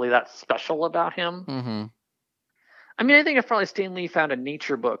nothing really that special about him. Mm-hmm. I mean, I think if probably Stan Lee found a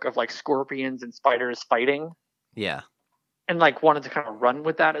nature book of like scorpions and spiders fighting. Yeah. And like wanted to kind of run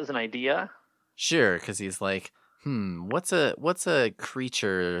with that as an idea. Sure, because he's like, what's a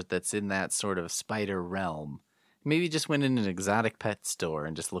creature that's in that sort of spider realm? Maybe just went in an exotic pet store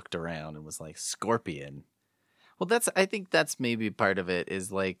and just looked around and was like, scorpion. Well, I think that's maybe part of it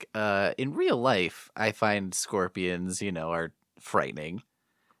is like, in real life, I find scorpions, are frightening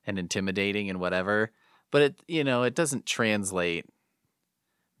and intimidating and whatever, but it doesn't translate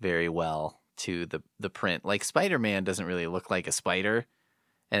very well to the print. Like Spider-Man doesn't really look like a spider,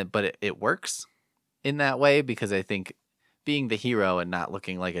 but it works in that way because I think being the hero and not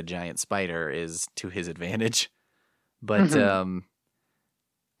looking like a giant spider is to his advantage. But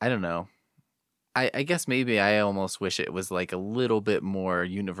I don't know. I guess maybe I almost wish it was like a little bit more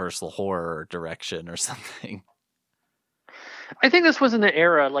universal horror direction or something. I think this was in the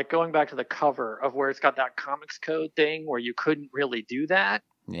era, like going back to the cover of where it's got that comics code thing where you couldn't really do that.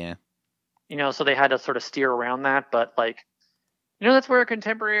 Yeah. So they had to sort of steer around that. But like, that's where a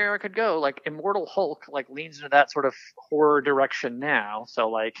contemporary era could go. Like Immortal Hulk, like leans into that sort of horror direction now. So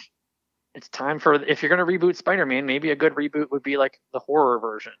like, it's time for, if you're going to reboot Spider-Man, maybe a good reboot would be like the horror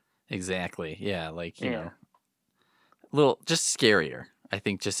version. Exactly. Yeah. Like, you know, little, just scarier. I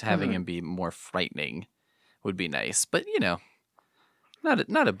think just having him be more frightening would be nice, but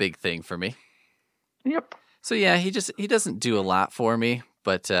not a big thing for me. Yep. So yeah, he doesn't do a lot for me,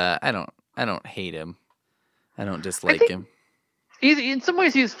 but I don't hate him. I don't dislike him. In some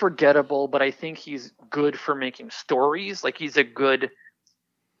ways he's forgettable, but I think he's good for making stories. Like he's good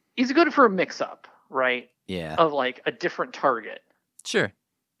for a mix up, right? Yeah. Of like a different target. Sure.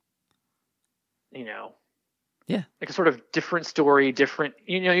 Yeah. Like a sort of different story, different,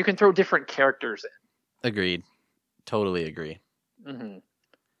 you can throw different characters in. Agreed. Totally agree. Mm-hmm.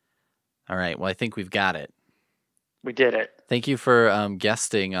 All right. Well, I think we've got it. We did it. Thank you for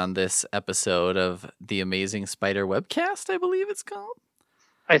guesting on this episode of the Amazing Spider Webcast, I believe it's called.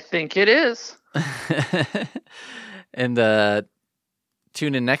 I think it is. And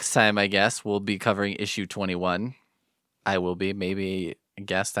tune in next time, I guess. We'll be covering issue 21. I will be. Maybe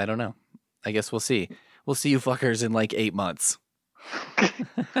guessed. I don't know. I guess we'll see. We'll see you fuckers in like 8 months.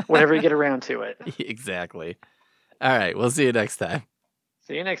 Whenever you get around to it. Exactly. All right. We'll see you next time.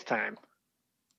 See you next time.